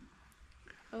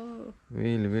 Oh.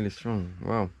 Really, really strong.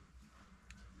 Wow.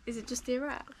 Is it just the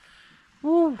arak?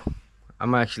 Woo.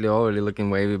 I'm actually already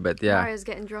looking wavy, but yeah. Mario's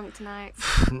getting drunk tonight.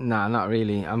 Nah, not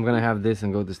really. I'm gonna have this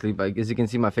and go to sleep. As you can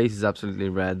see, my face is absolutely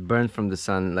red, burnt from the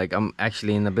sun. Like, I'm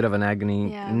actually in a bit of an agony,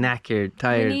 knackered,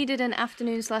 tired. We needed an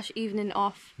afternoon/evening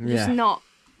off. Just not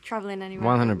traveling anywhere.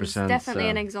 100%. Definitely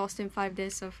an exhausting 5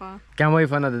 days so far. Can't wait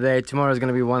for another day. Tomorrow's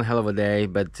gonna be one hell of a day,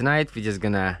 but tonight we're just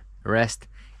gonna rest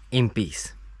in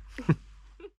peace.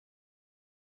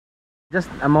 Just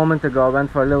a moment ago I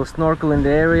went for a little snorkel in the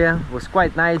area. It was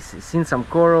quite nice, seen some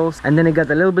corals, and then it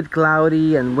got a little bit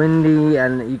cloudy and windy,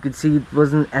 and you could see it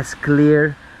wasn't as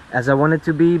clear as I wanted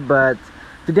to be. But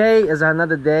today is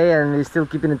another day and we're still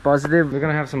keeping it positive. We're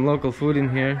gonna have some local food in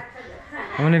here.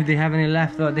 I wonder if they have any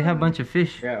left. Oh, they have a bunch of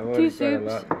fish. Yeah, 2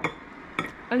 soups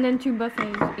and then 2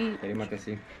 buffets each.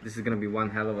 This is gonna be one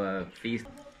hell of a feast.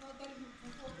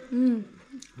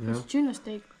 It's tuna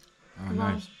steak. Oh,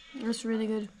 nice. It's really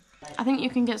good. I think you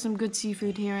can get some good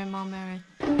seafood here in Manggarai.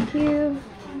 Thank you.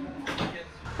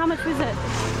 How much was it?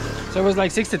 So it was like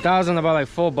 60,000, about like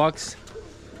 $4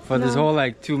 for this whole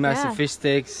like 2 massive fish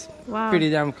steaks. Wow.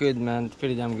 Pretty damn good, man.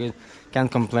 Pretty damn good.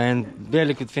 Can't complain.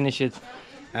 Barely could finish it.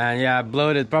 And yeah,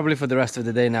 bloated probably for the rest of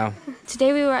the day now.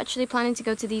 Today we were actually planning to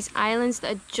go to these islands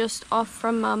that are just off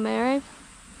from Manggarai.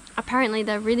 Apparently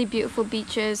they're really beautiful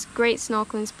beaches, great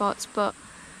snorkeling spots, but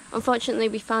unfortunately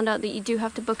we found out that you do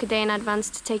have to book a day in advance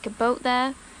to take a boat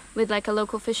there with like a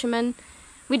local fisherman.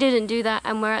 We didn't do that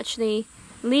and we're actually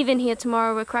leaving here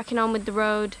tomorrow. We're cracking on with the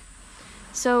road.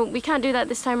 So we can't do that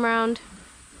this time around.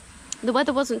 The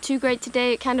weather wasn't too great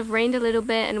today. It kind of rained a little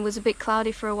bit and it was a bit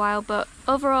cloudy for a while, but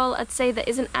overall I'd say there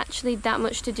isn't actually that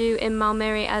much to do in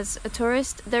Manggarai as a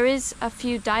tourist. There is a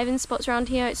few diving spots around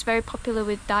here. It's very popular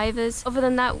with divers. Other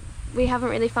than that, we haven't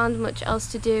really found much else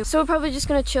to do. So we're probably just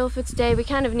gonna chill for today. We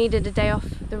kind of needed a day off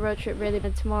the road trip really,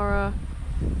 but tomorrow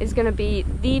is gonna be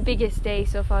the biggest day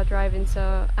so far driving,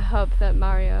 so I hope that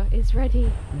Mario is ready.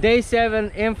 Day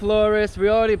 7 in Flores. We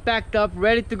already packed up,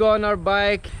 ready to go on our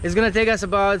bike. It's gonna take us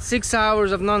about 6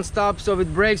 hours of non-stop, so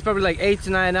with breaks probably like 8 to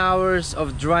 9 hours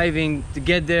of driving to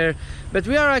get there. But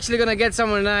we are actually gonna get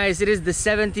somewhere nice. It is the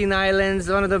 17 Islands,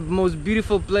 one of the most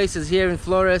beautiful places here in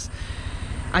Flores.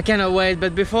 I cannot wait,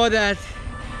 but before that,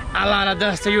 a lot of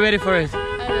dust. Are you ready for it?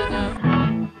 I don't know.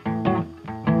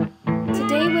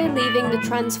 Today we're leaving the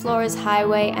Trans-Flores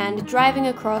Highway and driving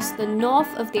across the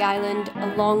north of the island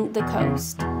along the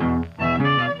coast.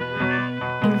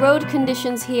 The road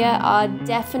conditions here are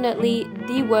definitely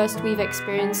the worst we've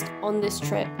experienced on this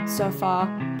trip so far,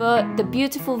 but the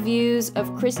beautiful views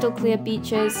of crystal clear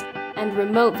beaches and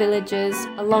remote villages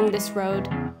along this road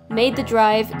made the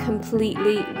drive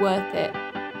completely worth it.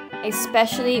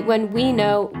 Especially when we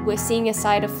know we're seeing a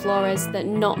side of Flores that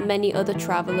not many other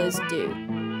travelers do.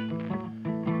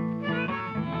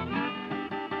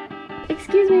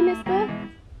 Excuse me, mister.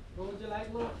 What would you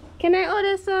like, Lo? Can I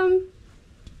order some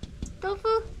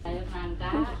tofu?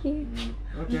 Thank you.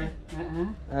 Okay.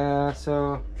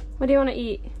 So What do you want to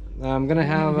eat? I'm gonna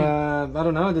have, I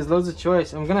don't know, there's loads of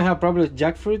choice. I'm gonna have probably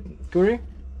jackfruit curry.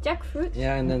 Jackfruit?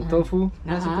 Yeah, and then tofu.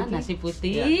 Nasi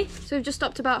putih. Yeah. So we've just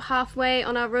stopped about halfway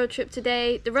on our road trip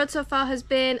today. The road so far has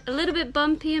been a little bit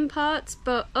bumpy in parts,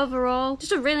 but overall,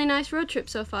 just a really nice road trip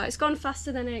so far. It's gone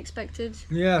faster than I expected.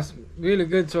 Yes, really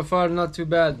good so far, not too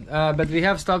bad. But we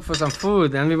have stopped for some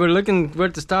food and we were looking where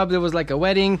to stop. There was like a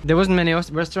wedding. There wasn't many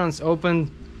restaurants open.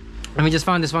 And we just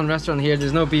found this one restaurant here.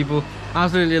 There's no people.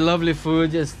 Absolutely lovely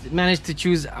food. Just managed to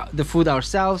choose the food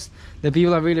ourselves. The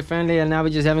people are really friendly, and now we're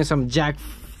just having some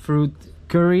jackfruit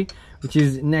curry, which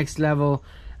is next level.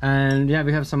 And yeah,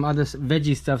 we have some other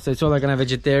veggie stuff, so it's all like kind of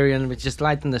vegetarian, which just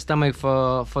lighten the stomach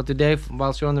for today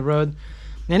whilst you're on the road.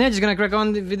 And yeah, just gonna crack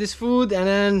on with this food, and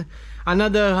then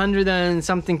another 100 and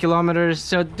something kilometers.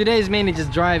 So today is mainly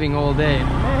just driving all day.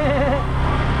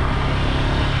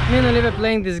 Me and Olivia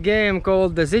playing this game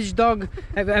called the Zich Dog.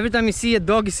 Every time you see a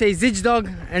dog, you say Zich Dog,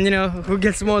 and you know who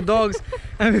gets more dogs.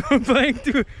 And we were playing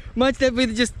too much that we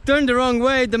just turned the wrong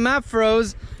way. The map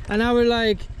froze, and now we're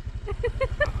like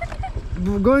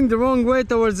going the wrong way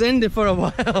towards Ende for a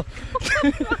while.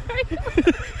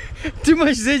 Too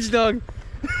much Zich Dog.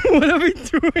 What are we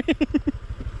doing?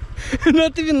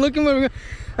 Not even looking where we're going.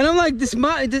 And I'm like,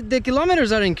 the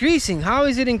kilometers are increasing. How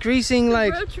is it increasing?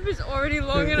 Like, the road trip is already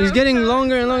long enough. It's getting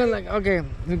longer and longer. Like, okay,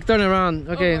 we turn around.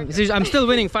 Okay, I'm still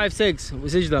winning 5-6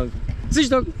 with Zich Dog. Zich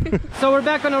Dog. So we're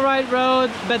back on the right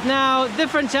road, but now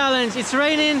different challenge. It's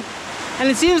raining, and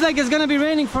it seems like it's gonna be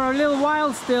raining for a little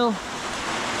while still.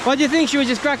 What do you think? Should we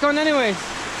just crack on anyways?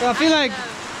 So I feel like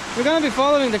we're gonna be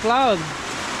following the cloud.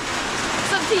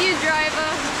 It's up to you, driver.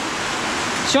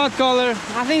 Shot caller.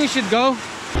 I think we should go.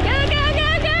 Go, go,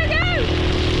 go, go, go!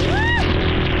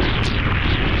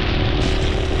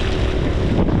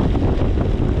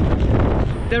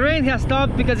 The rain has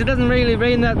stopped because it doesn't really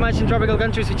rain that much in tropical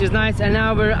countries, which is nice. And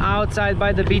now we're outside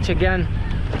by the beach again,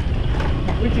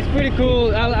 which is pretty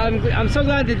cool. I'm so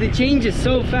glad that it changes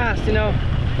so fast, you know,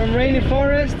 from rainy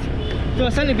forest to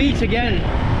a sunny beach again.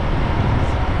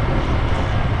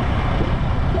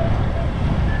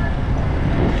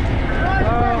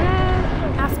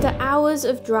 After hours hours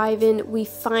of driving, we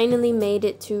finally made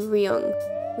it to Rayong.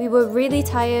 We were really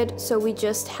tired, so we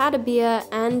just had a beer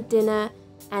and dinner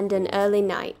and an early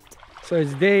night. So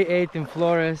it's day 8 in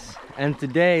Flores, and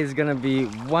today is gonna be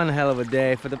one hell of a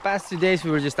day. For the past 2 days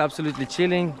we were just absolutely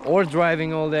chilling or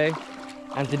driving all day,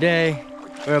 and today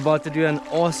we're about to do an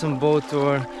awesome boat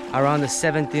tour around the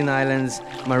 17 Islands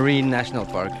Marine National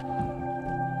Park.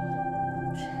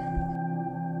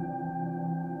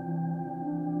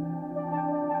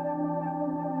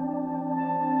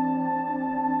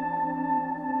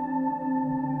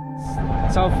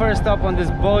 So first up on this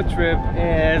boat trip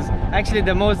is actually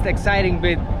the most exciting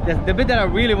bit, the bit that I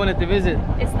really wanted to visit.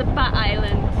 It's the Bat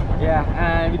Island. Yeah,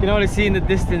 and we can only see in the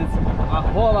distance a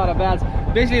whole lot of bats.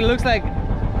 Basically it looks like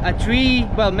a tree,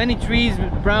 well, many trees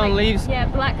with brown leaves. Yeah,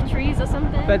 black trees or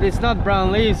something. But it's not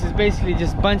brown leaves, it's basically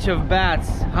just a bunch of bats,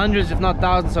 hundreds if not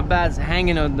thousands of bats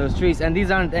hanging on those trees. And these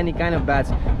aren't any kind of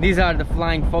bats, these are the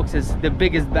flying foxes, the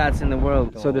biggest bats in the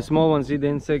world. So the small ones eat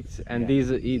insects, and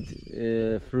these eat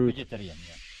fruit. Vegetarian,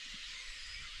 yeah.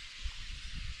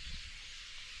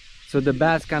 So the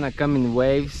bats kind of come in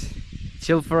waves,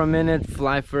 chill for a minute,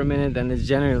 fly for a minute, and it's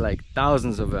generally like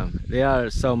thousands of them. They are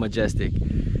so majestic.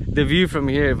 The view from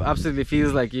here absolutely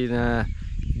feels like in a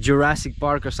Jurassic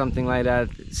Park or something like that.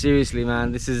 Seriously,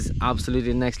 man, this is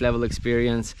absolutely next level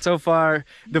experience. So far,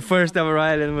 the first ever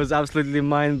island was absolutely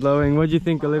mind-blowing. What do you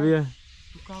think, Olivia?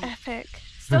 Epic.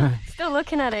 Still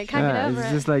looking at it, can't get over it's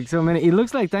it. just like so many. It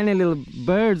looks like tiny little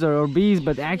birds or bees,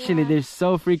 but actually they're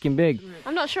so freaking big.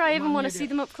 I'm not sure I even want to see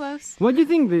them up close. What do you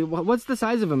think? What's the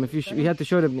size of them? If you had to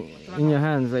show them in your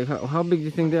hands, like how big do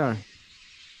you think they are?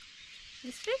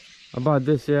 This big? About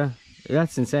this, yeah.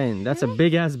 That's insane. That's a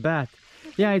big ass bat.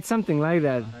 Yeah, it's something like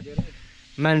that.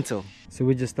 Mental. So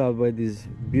we just stopped by these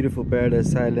beautiful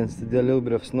paradise islands to do a little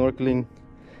bit of snorkeling.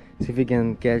 See if we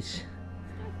can catch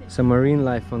some marine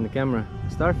life on the camera.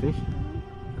 Starfish?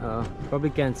 Probably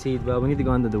can't see it well. We need to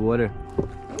go under the water.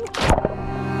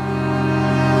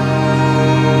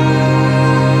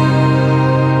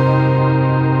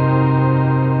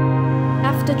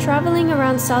 After traveling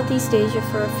around Southeast Asia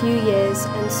for a few years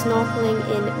and snorkeling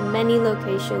in many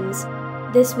locations,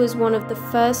 this was one of the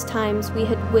first times we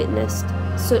had witnessed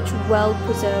such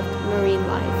well-preserved marine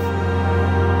life.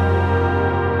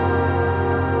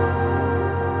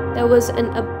 There was an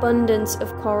abundance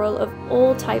of coral of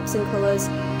all types and colours,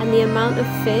 and the amount of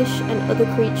fish and other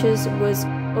creatures was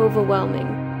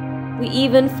overwhelming. We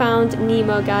even found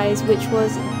Nemo, guys, which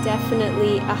was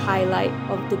definitely a highlight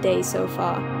of the day so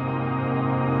far.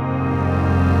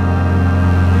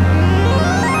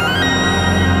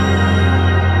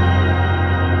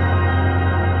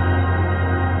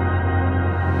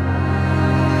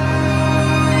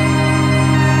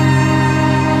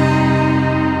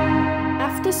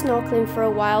 Snorkeling for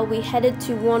a while, we headed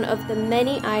to one of the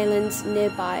many islands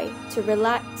nearby to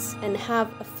relax and have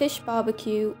a fish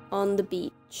barbecue on the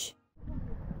beach.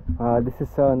 This is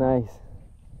so nice.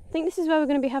 I think this is where we're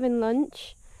going to be having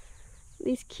lunch.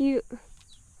 These cute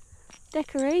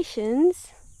decorations.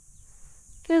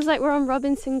 Feels like we're on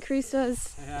Robinson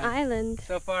Crusoe's island.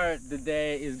 So far the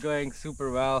day is going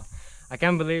super well. I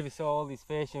can't believe we saw all these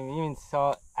fish, and we even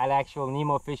saw an actual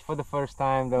Nemo fish for the first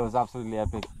time. That was absolutely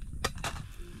epic.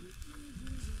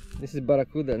 This is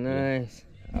barracuda, nice.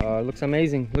 Looks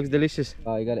amazing, looks delicious.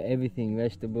 You got everything,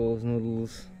 vegetables,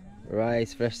 noodles,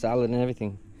 rice, fresh salad and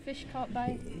everything. Fish caught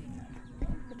by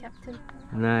the captain.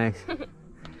 Nice.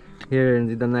 Here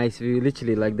with a nice view,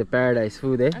 literally like the paradise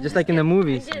food, eh? Just like in the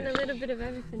movies. I'm getting a little bit of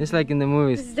everything. Just like in the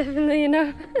movies. This is definitely, you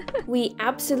know. We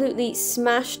absolutely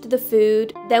smashed the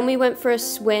food. Then we went for a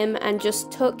swim and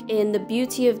just took in the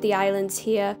beauty of the islands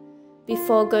here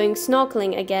before going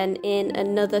snorkeling again in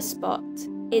another spot.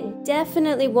 It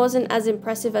definitely wasn't as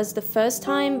impressive as the first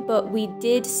time, but we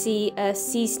did see a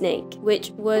sea snake,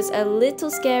 which was a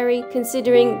little scary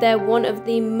considering they're one of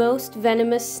the most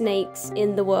venomous snakes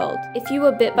in the world. If you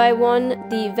were bit by one,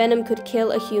 the venom could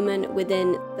kill a human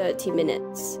within 30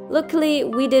 minutes. Luckily,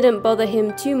 we didn't bother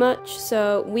him too much,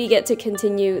 so we get to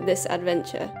continue this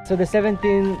adventure. So the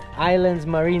 17 Islands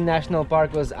Marine National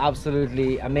Park was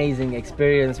absolutely amazing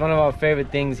experience. One of our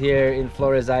favorite things here in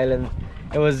Flores Island.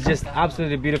 It was just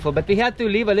absolutely beautiful, but we had to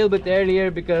leave a little bit earlier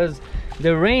because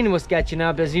the rain was catching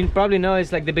up. As you probably know,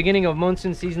 it's like the beginning of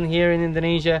monsoon season here in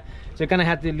Indonesia, so we kind of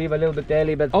had to leave a little bit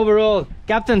early. But overall,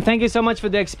 Captain, thank you so much for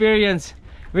the experience.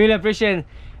 Really appreciate it.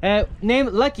 Name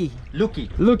Lucky.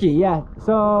 Lucky, yeah.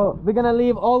 So we're gonna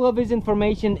leave all of his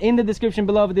information in the description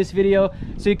below of this video,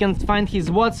 so you can find his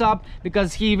WhatsApp,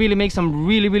 because he really makes some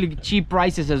really cheap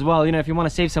prices as well. You know, if you want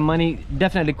to save some money,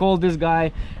 definitely call this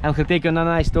guy and he'll take you on a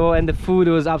nice tour. And the food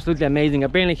was absolutely amazing.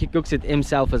 Apparently he cooks it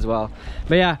himself as well.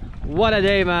 But yeah, what a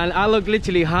day, man. I look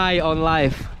literally high on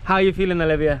life. How are you feeling,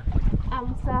 Olivia?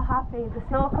 I'm so happy. The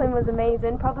snorkeling was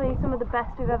amazing. Probably some of the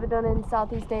best we've ever done in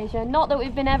Southeast Asia. Not that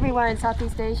we've been everywhere in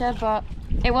Southeast Asia, but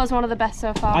it was one of the best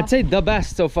so far. I'd say the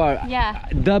best so far. Yeah.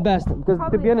 The best. Because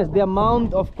Probably to be honest, the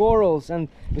amount of corals, and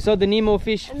we saw the Nemo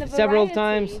fish And the several variety,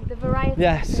 times. The variety.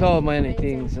 Yeah, so was many amazing.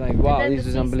 things. Like, wow, And then this the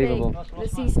is sea unbelievable. snake-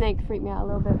 the sea snake freaked me out a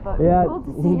little bit, but Yeah, cool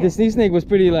to see the it. sea snake was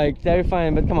pretty like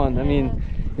terrifying, but come on, I mean,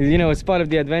 you know, it's part of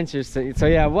the adventure. So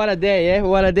yeah, what a day, yeah?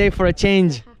 What a day for a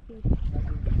change.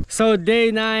 So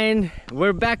day 9,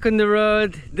 we're back on the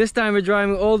road. This time we're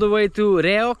driving all the way to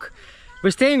Reok.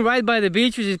 We're staying right by the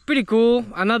beach, which is pretty cool.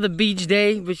 Another beach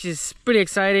day, which is pretty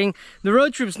exciting. The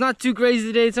road trip's not too crazy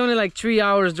today. It's only like 3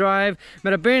 hours drive,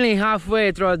 but apparently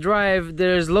halfway through our drive,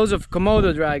 there's loads of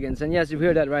Komodo dragons. And yes, you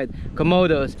hear that right,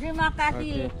 Komodos. Terima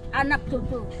kasih anak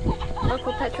cucu.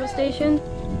 Local petrol station.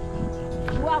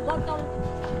 2 botol.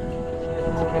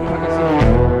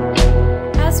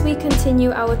 As we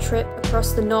continue our trip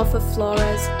across the north of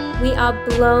Flores, we are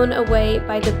blown away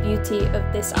by the beauty of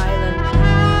this island.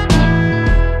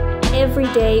 Every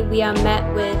day we are met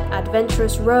with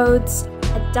adventurous roads,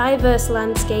 a diverse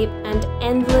landscape, and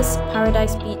endless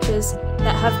paradise beaches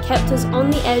that have kept us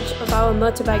on the edge of our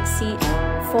motorbike seat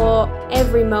for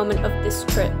every moment of this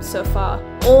trip so far.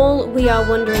 All we are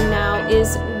wondering now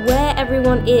is where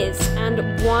everyone is and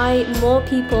why more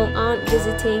people aren't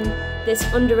visiting this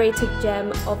underrated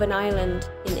gem of an island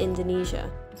in Indonesia.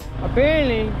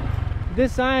 Apparently,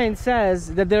 this sign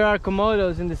says that there are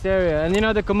Komodos in this area. And you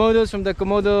know, the Komodos from the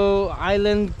Komodo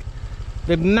island,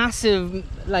 the massive,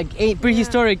 like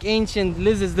prehistoric ancient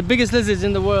lizards, the biggest lizards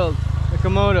in the world, the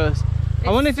Komodos. I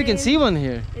wonder if you can see one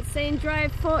here. It's saying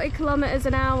drive 40 kilometers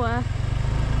an hour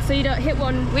so you don't hit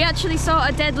one. We actually saw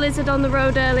a dead lizard on the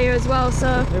road earlier as well,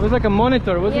 so It was like a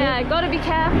monitor, wasn't it? yeah, gotta be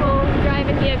careful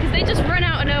driving here because they just run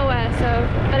out of nowhere,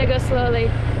 so better go slowly.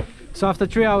 So after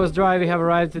 3 hours drive, we have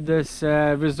arrived at this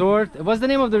resort. What's the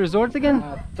name of the resort again?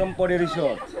 Tempore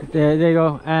Resort. There you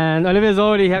go. And Olivia's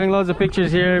already having loads of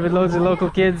pictures here with loads of local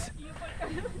kids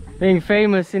being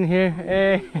famous in here.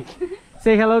 Hey,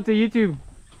 say hello to YouTube.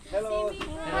 Hello.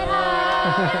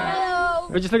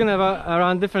 We're just looking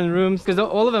around different rooms because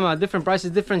all of them are different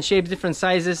prices, different shapes, different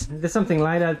sizes. There's something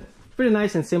like that. Pretty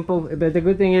nice and simple. But the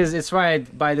good thing is it's right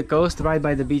by the coast, right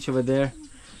by the beach over there.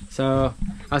 So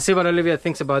I'll see what Olivia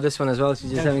thinks about this one as well.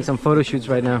 She's just having some photo shoots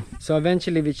right now. So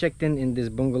eventually we checked in this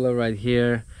bungalow right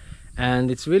here.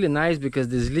 And it's really nice because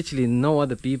there's literally no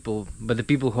other people but the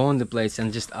people who own the place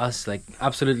and just us, like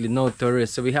absolutely no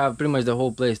tourists. So we have pretty much the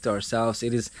whole place to ourselves.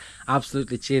 It is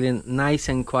absolutely chilling, nice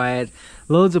and quiet,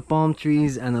 loads of palm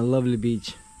trees and a lovely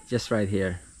beach just right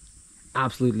here.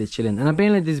 Absolutely chilling. And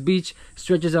apparently this beach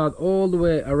stretches out all the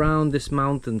way around this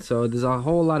mountain, so there's a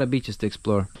whole lot of beaches to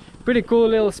explore. Pretty cool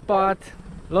little spot,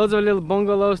 loads of little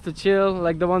bungalows to chill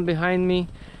like the one behind me.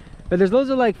 But there's loads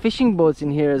of like fishing boats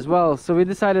in here as well, so we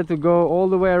decided to go all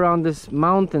the way around this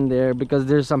mountain there because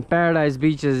there's some paradise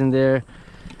beaches in there.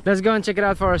 Let's go and check it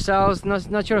out for ourselves.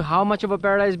 Not sure how much of a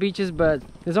paradise beach is, but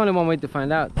there's only one way to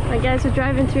find out. Right guys, we're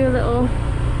driving through a little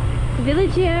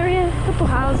villagey area, a couple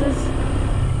houses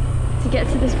to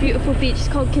get to this beautiful beach. It's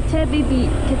called Ketebi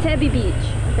Beach,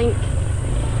 I think.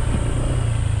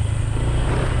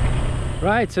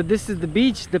 Right, so this is the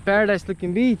beach, the paradise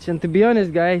looking beach, and to be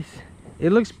honest guys,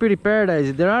 it looks pretty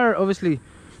paradise. There are obviously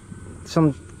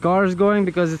some cars going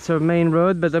because it's our main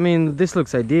road, but I mean this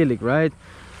looks idyllic, right?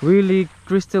 Really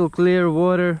crystal clear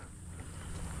water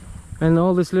and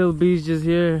all these little beaches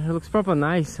here. It looks proper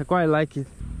nice. I quite like it.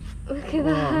 Look at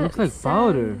Wow, that. it looks like sand.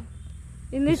 powder.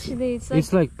 It literally,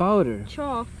 it's Like powder.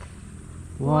 chalk.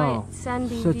 Wow, White,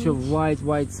 sandy such beach. a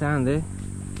white sand, eh?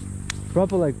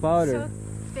 Proper like powder.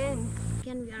 So thin.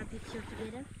 Can we have a picture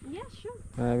together? Yeah,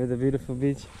 sure. With a beautiful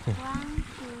beach. 1,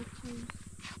 2, 3.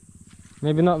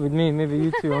 Maybe not with me, maybe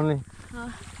you two only.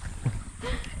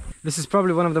 This is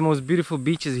probably one of the most beautiful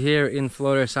beaches here in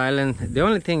Flores Island. The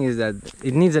only thing is that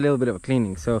it needs a little bit of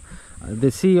cleaning. So the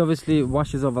sea obviously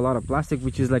washes off a lot of plastic,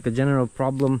 which is like a general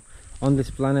problem on this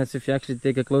planet. So if you actually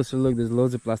take a closer look, there's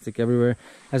loads of plastic everywhere,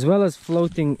 as well as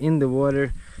floating in the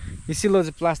water. You see loads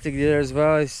of plastic there as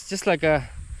well. It's just like a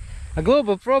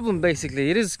global problem basically.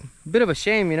 It is a bit of a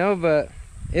shame, you know, but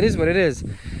it is what it is.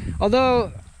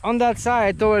 Although on that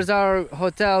side towards our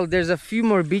hotel, there's a few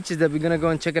more beaches that we're gonna go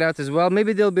and check it out as well.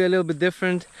 Maybe they'll be a little bit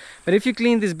different, but if you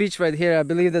clean this beach right here, I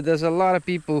believe that there's a lot of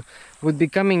people would be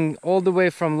coming all the way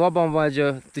from Lombok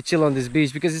to chill on this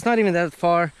beach, because it's not even that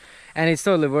far and it's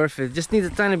totally worth it. Just needs a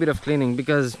tiny bit of cleaning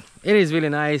because it is really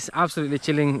nice, absolutely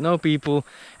chilling, no people,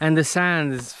 and the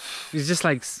sand is just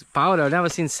like powder. I've never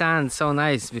seen sand so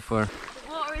nice before.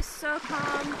 The water is so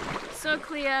calm, so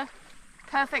clear.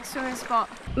 Perfect swimming spot.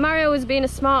 Mario was being a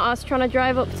smart ass trying to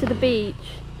drive up to the beach.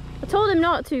 I told him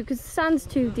not to because the sand's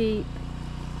too deep.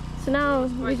 So now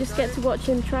we just get to watch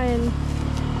him try and...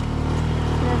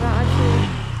 Yeah, but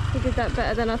actually he did that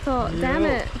better than I thought. Damn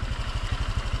it.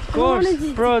 Of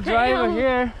course, pro driver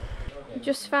here. We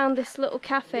just found this little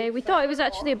cafe. We thought it was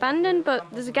actually abandoned, but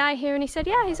there's a guy here and he said,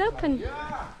 yeah, he's open.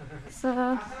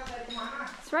 So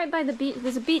it's right by the beach.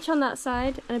 There's a beach on that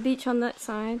side and a beach on that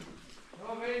side.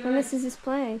 And this is his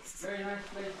place. Very nice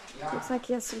place. Looks like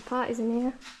he has some parties in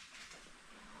here.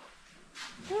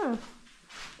 Oh.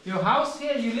 Your house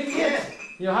here? You live here? Yes.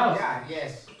 Your house? Yeah,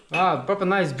 yes. Ah, proper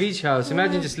nice beach house.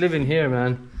 Imagine just living here,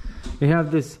 man. We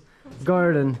have this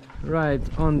garden right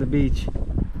on the beach.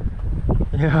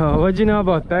 Yeah, what do you know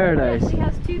about paradise? He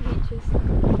has two beaches.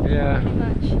 Yeah. Pretty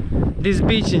much. This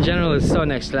beach in general is so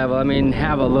next level. I mean,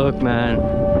 have a look, man.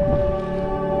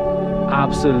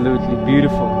 Absolutely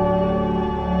beautiful.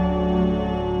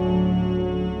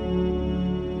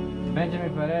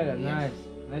 Benjamin Pereira, nice.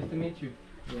 Nice to meet you.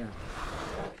 Yeah.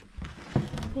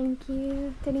 Thank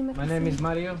you. My name is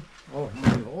Mario.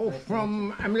 Oh,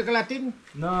 from America Latin?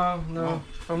 No.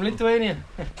 From Lithuania.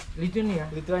 Lithuania.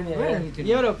 Lithuania, Where yeah. in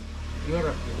Lithuania? Europe.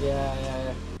 Europe.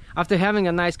 Yeah. After having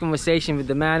a nice conversation with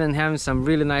the man and having some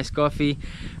really nice coffee,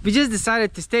 we just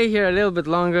decided to stay here a little bit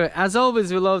longer. As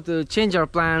always, we love to change our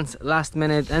plans last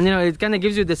minute, and you know, it kind of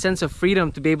gives you the sense of freedom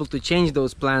to be able to change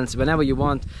those plans whenever you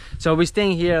want. So we're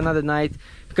staying here another night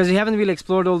because we haven't really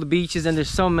explored all the beaches, and there's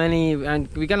so many, and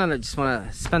we kind of just want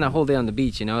to spend a whole day on the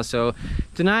beach, you know. So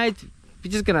tonight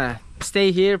we're just gonna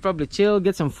stay here, probably chill,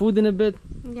 get some food in a bit.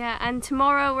 Yeah, and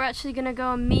tomorrow we're actually gonna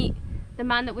go and meet the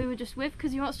man that we were just with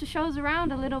because he wants to show us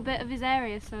around a little bit of his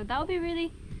area, so that'll be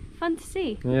really fun to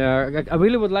see. Yeah, I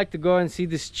really would like to go and see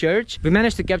this church. We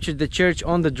managed to capture the church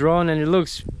on the drone and it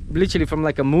looks literally from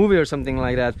like a movie or something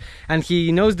like that. And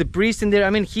he knows the priest in there. I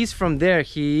mean, he's from there.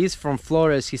 He is from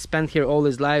Flores. He spent here all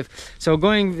his life. So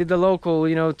going with the local,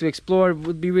 you know, to explore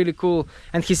would be really cool.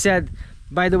 And he said,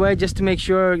 by the way, just to make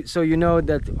sure, so you know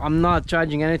that I'm not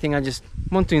charging anything, I just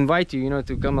want to invite you, you know,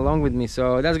 to come along with me.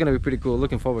 So that's gonna be pretty cool.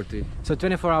 Looking forward to it. So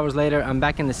 24 hours later, I'm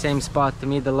back in the same spot to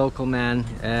meet the local man.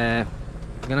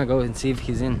 I'm gonna go and see if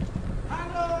he's in.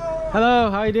 Hello,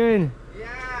 how you doing?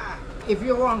 Yeah. If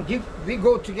you want, we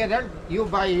go together. You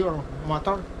buy your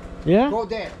motor. Yeah? Go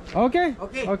there. Okay.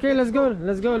 Okay, let's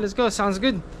go. Sounds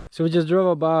good. So we just drove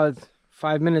about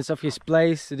 5 minutes of his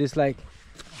place to this like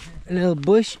a little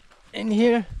bush in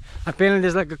here. Apparently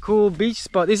there's like a cool beach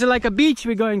spot. Is it like a beach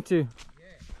we're going to? Yeah.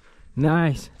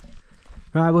 Nice.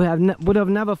 Right, would have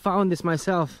never found this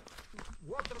myself.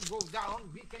 Water goes down,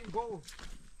 we can go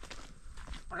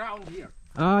around here.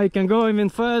 Ah, you can go even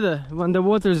further when the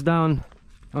water's down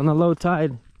on a low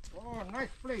tide. Oh, nice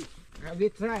place. We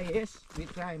try, yes. We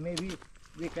try. Maybe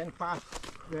we can pass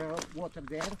the water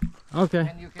there. Okay.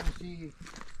 And you can see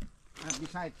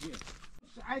beside here.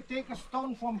 So I take a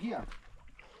stone from here.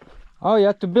 Oh, you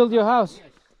have to build your house?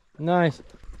 Yes. Nice.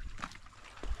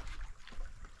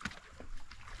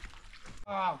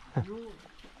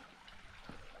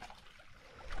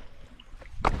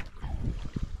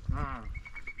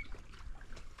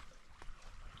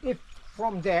 If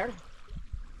from there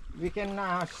we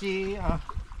can see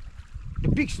the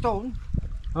big stone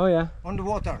Oh yeah. on the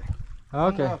water.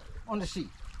 Okay. On the sea.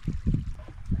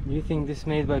 Do you think this is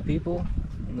made by people?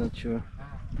 I'm not sure.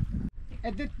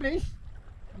 At that place,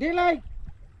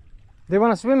 they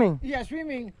want to swimming? yeah,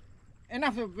 swimming, and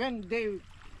after when they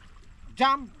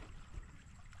jump,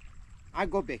 I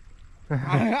go back.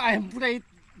 I am afraid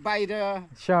by the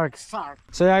Sharks. shark.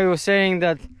 So I was saying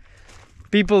that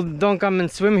people don't come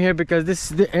and swim here because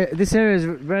this area is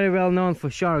very well known for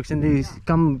sharks, and they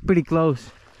come pretty close,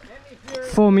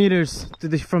 4 meters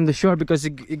to from the shore, because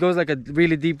it goes like a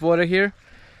really deep water here.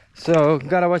 So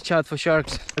gotta watch out for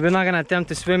sharks. We're not gonna attempt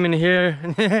to swim in here.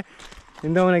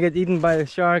 You don't want to get eaten by a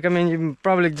shark. I mean, you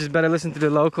probably just better listen to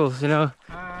the locals, you know.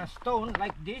 Stone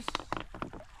like this,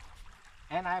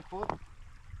 and I put.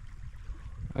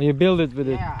 Oh, you build it with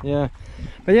Yeah. it. Yeah.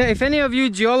 But yeah, if any of you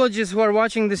geologists who are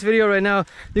watching this video right now,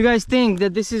 you guys think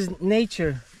that this is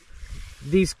nature,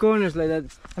 these corners like that.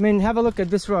 I mean, have a look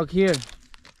at this rock here.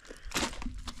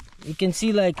 You can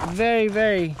see like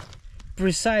very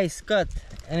precise cut,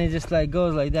 and it just like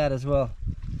goes like that as well.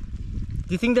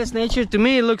 Do you think that's nature? To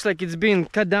me it looks like it's been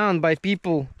cut down by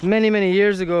people many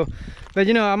years ago, but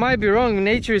you know, I might be wrong.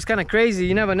 Nature is kind of crazy,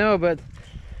 you never know. But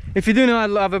if you do know,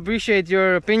 I'd appreciate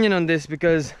your opinion on this,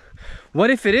 because what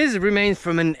if it is remains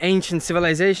from an ancient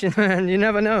civilization? And you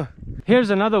never know. Here's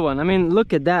another one. I mean,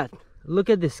 look at that, look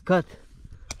at this cut,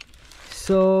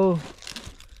 so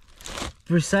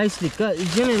precisely cut. It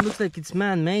generally looks like it's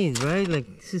man-made, right? Like,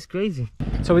 this is crazy.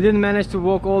 So we didn't manage to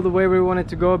walk all the way we wanted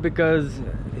to go because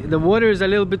the water is a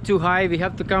little bit too high. We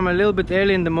have to come a little bit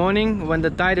early in the morning when the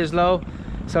tide is low,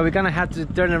 so we kind of had to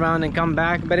turn around and come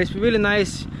back. But it's really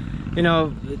nice, you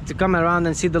know, to come around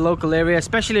and see the local area,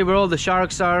 especially where all the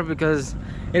sharks are, because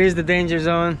it is the danger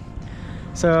zone.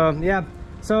 So yeah,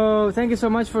 so thank you so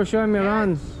much for showing me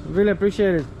around. Really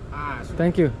appreciate it.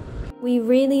 Thank you. We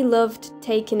really loved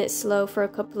taking it slow for a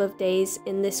couple of days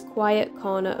in this quiet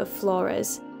corner of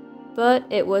Flores, but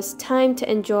it was time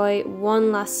to enjoy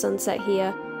one last sunset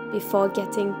here before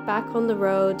getting back on the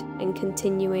road and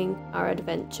continuing our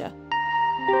adventure.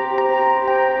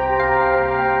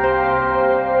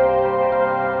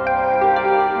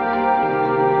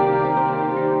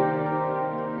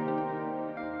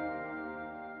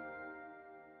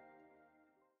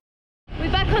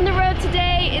 We're back on the road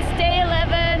today. It's day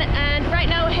 11 and right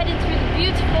now we're heading through the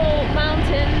beautiful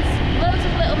mountains, loads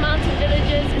of little mountain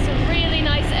villages. It's a really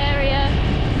nice area.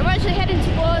 And we're actually heading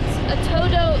towards a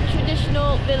Todo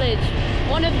traditional village,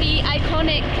 one of the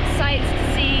iconic sights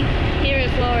to see here at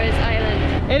Flores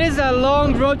Island. It is a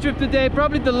long road trip today,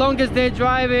 probably the longest day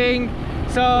driving.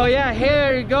 So yeah,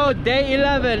 here we go, day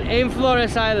 11 in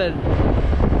Flores Island.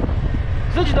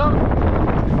 Switch dog.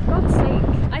 God's sake.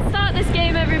 I start this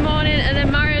game every morning and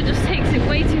then Mario just takes it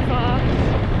way too far.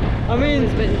 I mean,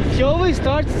 she always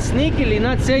starts sneakily,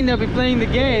 not saying that we're playing the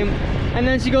game, and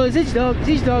then she goes, "Switch dog,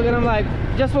 and I'm like,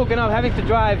 just woken up, having to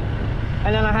drive,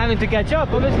 and then I'm having to catch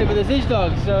up, obviously, with the switch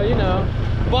dog. So, you know,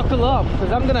 buckle up,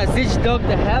 because I'm gonna switch dog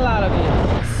the hell out of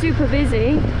you. Super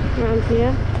busy around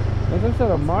here. There's some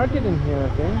sort of market in here, I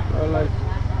think, or like,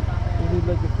 is it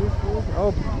like a food store?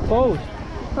 Oh, post.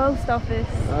 Post office.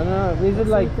 I don't know, is it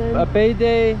like a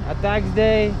payday, a tax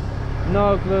day?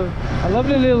 No clue. A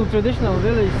lovely little traditional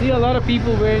village. See a lot of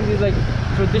people wearing these like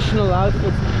traditional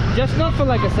outfits, just not for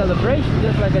like a celebration,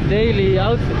 just like a daily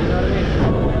outfit, you know what I mean?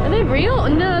 Are they real?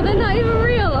 No, they're not even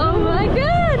real. Oh my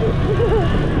god!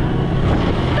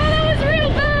 No, that was real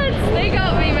birds! They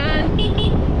got me, man.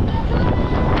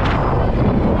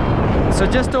 So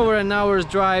just over an hour's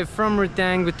drive from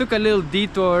Rutang, we took a little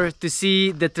detour to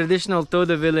see the traditional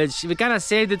Todo village. We kind of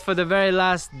saved it for the very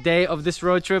last day of this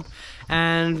road trip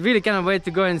and really kind of wait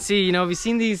to go and see. You know, we've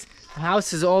seen these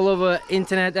houses all over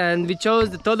internet and we chose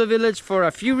the Todo village for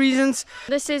a few reasons.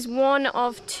 This is one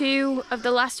of two of the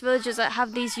last villages that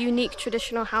have these unique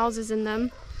traditional houses in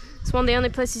them. It's one of the only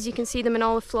places you can see them in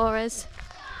all of Flores.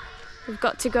 We've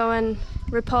got to go and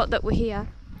report that we're here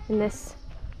in this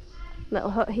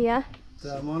little hut here.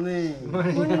 Good morning.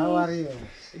 Morning. How are you?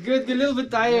 Good, a little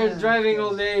bit tired driving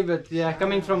all day, but yeah,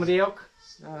 coming from Rio.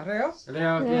 Rio?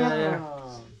 Yeah.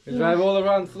 We drive all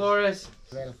around Flores.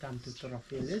 Welcome to Toro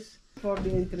Village. For the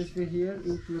entrance fee here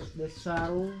includes the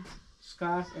sarung,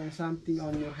 scarf and something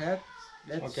on your head.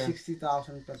 That's Okay.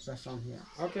 60,000 per person here.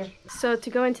 Okay. So to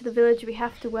go into the village we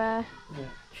have to wear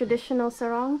traditional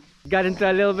sarong. Got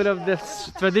into a little bit of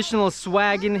this traditional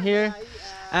swag in here.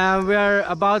 We are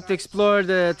about to explore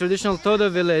the traditional Todo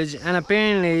village, and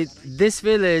apparently this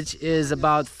village is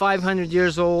about 500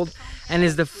 years old and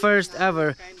is the first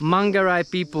ever Manggarai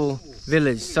people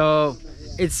village. So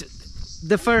it's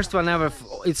the first one ever.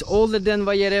 It's older than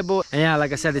Vallarebo, and yeah,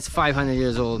 like I said, it's 500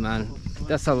 years old, man.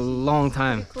 That's a long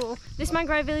time. Cool. This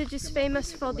Manggarai village is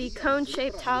famous for the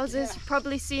cone-shaped houses. You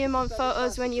probably see them on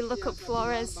photos when you look up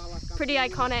Flores. Pretty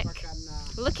iconic.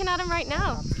 We're looking at them right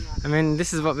now. I mean,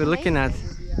 this is what we're looking at.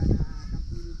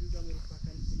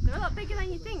 They're a lot bigger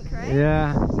than you think, right?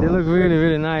 Yeah, they look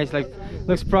really nice. Like,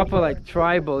 looks proper, like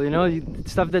tribal, you know,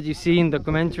 stuff that you see in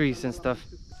documentaries and stuff.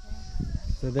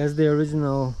 So there's the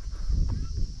original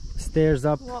stairs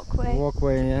up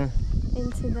walkway, yeah,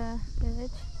 into the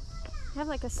village. You have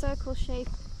like a circle shape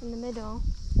in the middle.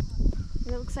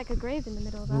 And it looks like a grave in the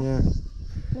middle there. Yeah.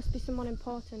 Must be someone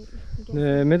important.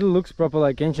 The middle looks proper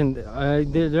like ancient.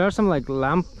 There are some like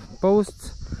lamp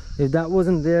posts. If that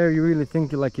wasn't there, you really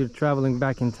think like you're traveling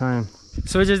back in time.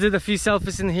 So we just did a few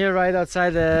selfies in here right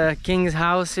outside the king's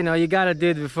house. You know, you gotta do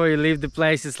it before you leave the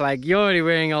place. It's like you're already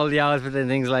wearing all the outfits and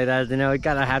things like that. You know, you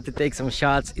gotta have to take some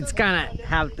shots. It's kinda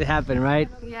have to happen, right?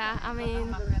 Yeah, I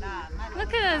mean,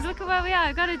 look at us, look at where we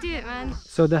are. Gotta do it, man.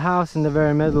 So the house in the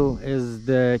very middle is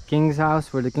the king's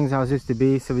house, where the king's house used to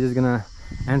be. So we're just gonna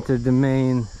entered the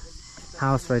main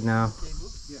house right now.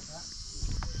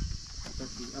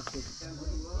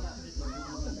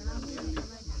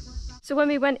 So when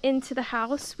we went into the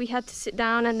house, we had to sit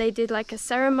down and they did like a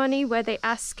ceremony where they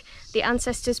ask the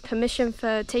ancestors permission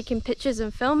for taking pictures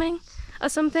and filming or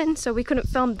something. So we couldn't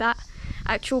film that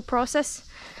actual process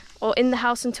or in the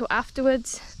house until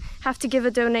afterwards. Have to give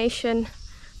a donation,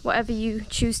 whatever you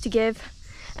choose to give,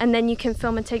 and then you can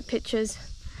film and take pictures.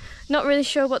 Not really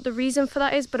sure what the reason for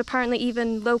that is, but apparently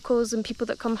even locals and people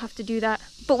that come have to do that.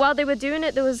 But while they were doing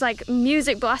it, there was like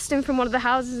music blasting from one of the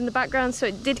houses in the background, so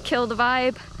it did kill the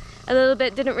vibe a little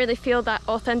bit. Didn't really feel that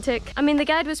authentic. I mean, the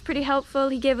guide was pretty helpful.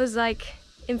 He gave us like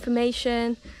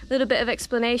information, a little bit of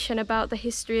explanation about the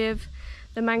history of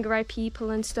the Manggarai people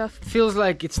and stuff. It feels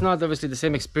like it's not obviously the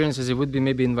same experience as it would be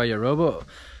maybe in Vajarobo,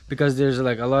 because there's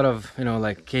like a lot of, you know,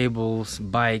 like cables,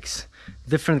 bikes,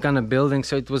 different kind of buildings,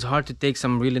 so it was hard to take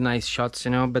some really nice shots,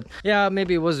 you know. But yeah,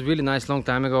 maybe it was really nice long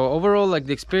time ago. Overall, like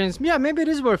the experience, yeah, maybe it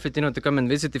is worth it, you know, to come and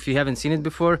visit if you haven't seen it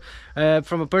before.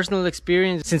 From a personal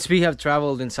experience, since we have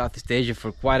traveled in Southeast Asia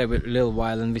for quite a little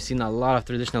while and we've seen a lot of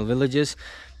traditional villages,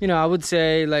 you know, I would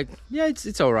say like, yeah,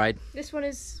 it's all right. This one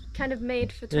is kind of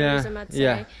made for tourism, I'd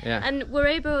say. Yeah. And we're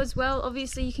able as well,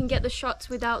 obviously you can get the shots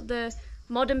without the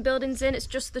modern buildings in. It's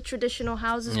just the traditional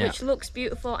houses, which looks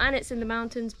beautiful, and it's in the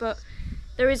mountains, but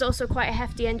there is also quite a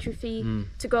hefty entry fee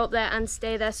to go up there and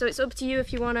stay there, so it's up to you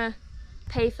if you want to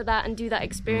pay for that and do that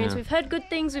experience. We've heard good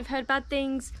things, we've heard bad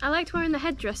things. I liked wearing the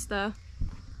headdress though.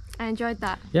 I enjoyed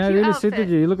that. Yeah, it really suited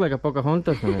you. You look like a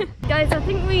Pocahontas in it. Guys, I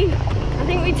think we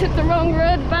took the wrong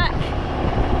road back.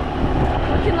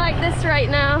 Looking like this right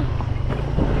now.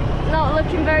 Not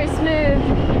looking very smooth.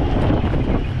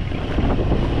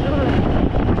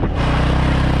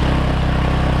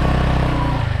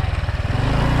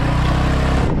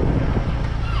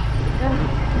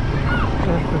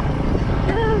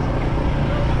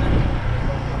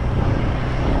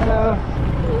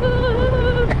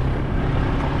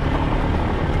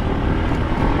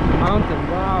 Mountain,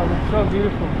 wow, that's so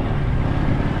beautiful.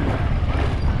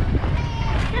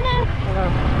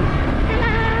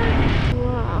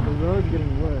 Wow. The road's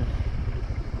getting worse.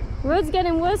 Road's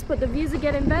getting worse, but the views are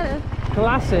getting better.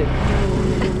 Classic.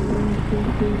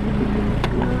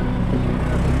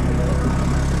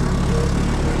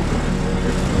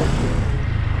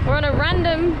 We're on a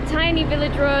random tiny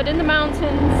village road in the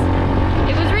mountains.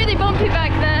 It was really bumpy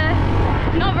back there.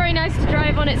 Not very nice to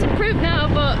drive on. It's improved now,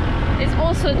 but it's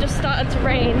also just started to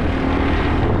rain.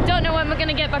 Don't know when we're going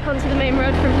to get back onto the main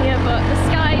road from here, but the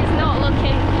sky is not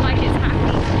looking like it's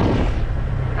happy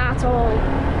at all.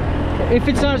 If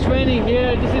it starts raining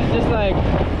here, this is just like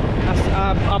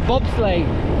a bobsleigh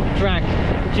track.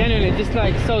 Genuinely, just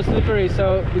like so slippery.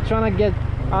 So we're trying to get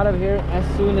out of here as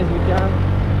soon as we can.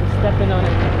 We're stepping on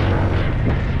it.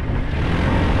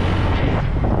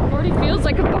 Already feels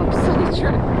like a bobsleigh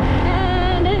track.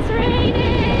 And it's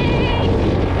raining!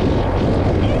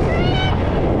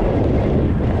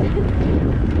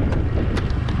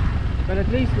 But at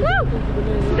least we got to the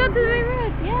main road. Got to the main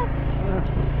road, yeah.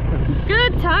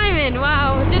 Good timing,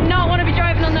 wow. Did not want to be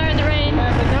driving on there in the rain.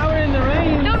 Yeah, but now we're in the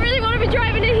rain. Don't really want to be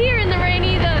driving in here in the rain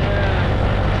either.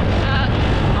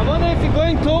 I wonder if we're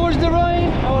going towards the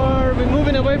rain or we're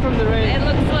moving away from the rain. It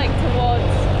looks like towards.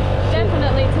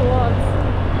 Definitely towards.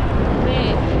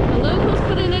 Wait, the locals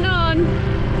putting it on.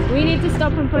 We need to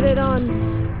stop and put it on.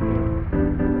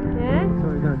 Yeah?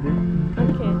 Sorry, no, dude.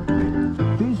 Okay.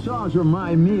 These songs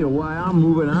remind me of why I'm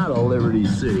moving out of Liberty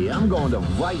City. I'm going to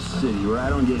Vice City where I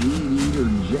don't get ED or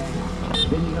jack.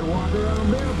 Then you can walk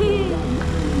around barefoot.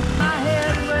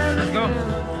 Let's go.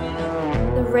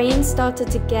 The rain started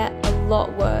to get a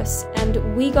lot worse,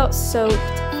 and we got soaked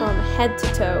from head to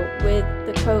toe, with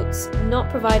the coats not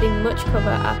providing much cover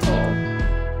at all.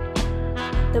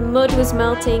 The mud was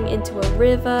melting into a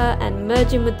river and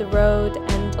merging with the road,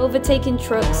 and overtaking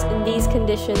trucks in these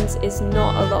conditions is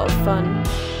not a lot of fun.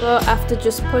 But after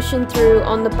just pushing through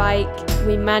on the bike,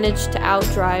 we managed to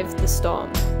outdrive the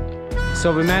storm.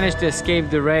 So we managed to escape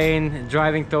the rain,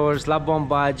 driving towards Labuan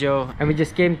Bajo, and we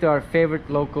just came to our favorite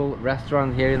local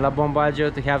restaurant here in Labuan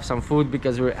Bajo to have some food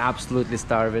because we're absolutely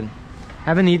starving.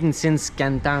 Haven't eaten since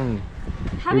Kantang.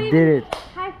 We did it.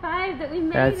 High five that we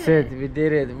made That's it, we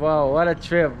did it. Wow, what a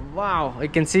trip. Wow, you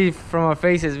can see from our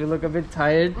faces we look a bit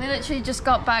tired. We literally just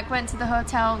got back, went to the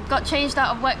hotel, got changed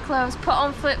out of wet clothes, put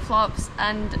on flip-flops,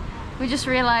 and we just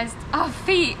realised our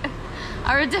feet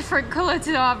are a different colour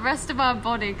to the rest of our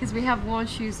body because we have worn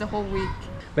shoes the whole week.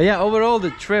 But yeah, overall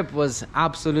the trip was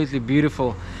absolutely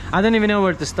beautiful. I don't even know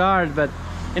where to start, but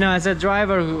you know, as a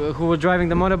driver who was driving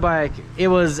the motorbike, it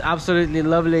was absolutely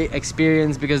lovely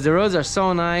experience because the roads are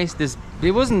so nice.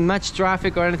 There wasn't much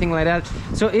traffic or anything like that.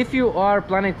 So if you are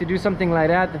planning to do something like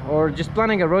that, or just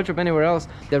planning a road trip anywhere else,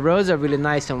 the roads are really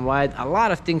nice and wide. A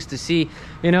lot of things to see.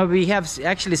 You know, we have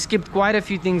actually skipped quite a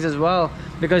few things as well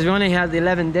because we only had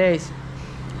 11 days.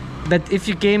 But if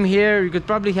you came here, you could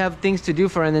probably have things to do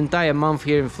for an entire month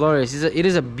here in Flores. It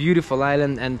is a beautiful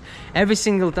island, and every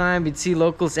single time we'd see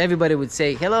locals, everybody would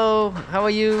say, hello, how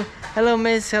are you? Hello,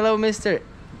 miss, hello, mister.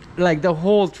 Like the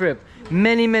whole trip,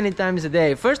 many times a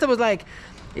day. First I was like,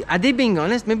 are they being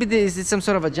honest? Maybe this is some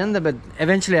sort of agenda, but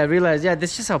eventually I realized, yeah,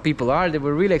 that's just how people are. They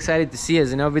were really excited to see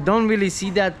us, you know. We don't really see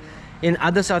that in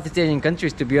other Southeast Asian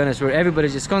countries, to be honest, where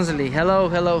everybody's just constantly hello,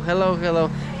 hello, hello,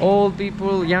 hello. Old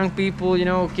people, young people, you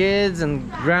know, kids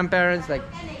and grandparents. Like,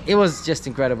 it was just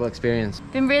incredible experience.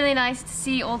 Been really nice to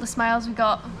see all the smiles we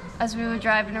got as we were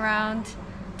driving around.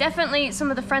 Definitely some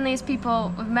of the friendliest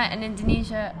people we've met in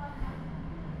Indonesia.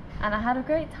 And I had a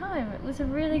great time. It was a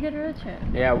really good road trip.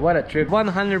 Yeah, what a trip.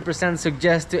 100%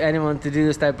 suggest to anyone to do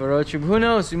this type of road trip. Who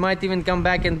knows, we might even come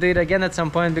back and do it again at some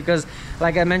point because,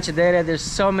 like I mentioned earlier, there's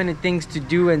so many things to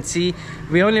do and see.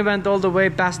 We only went all the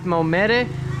way past Maumere.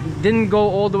 Didn't go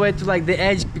all the way to like the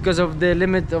edge because of the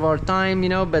limit of our time, you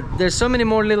know, but there's so many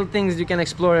more little things you can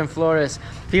explore in Flores.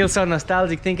 Feel so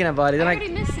nostalgic thinking about it. I already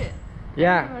miss it.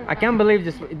 Yeah, I can't believe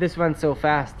this went so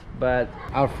fast. But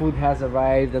our food has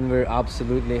arrived and we're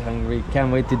absolutely hungry.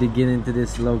 Can't wait to dig into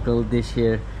this local dish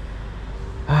here.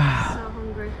 So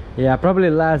hungry. Yeah, probably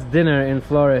last dinner in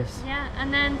Flores. Yeah,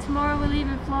 and then tomorrow we're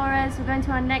leaving Flores. We're going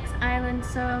to our next island,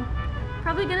 so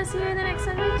probably gonna see you in the next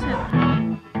adventure.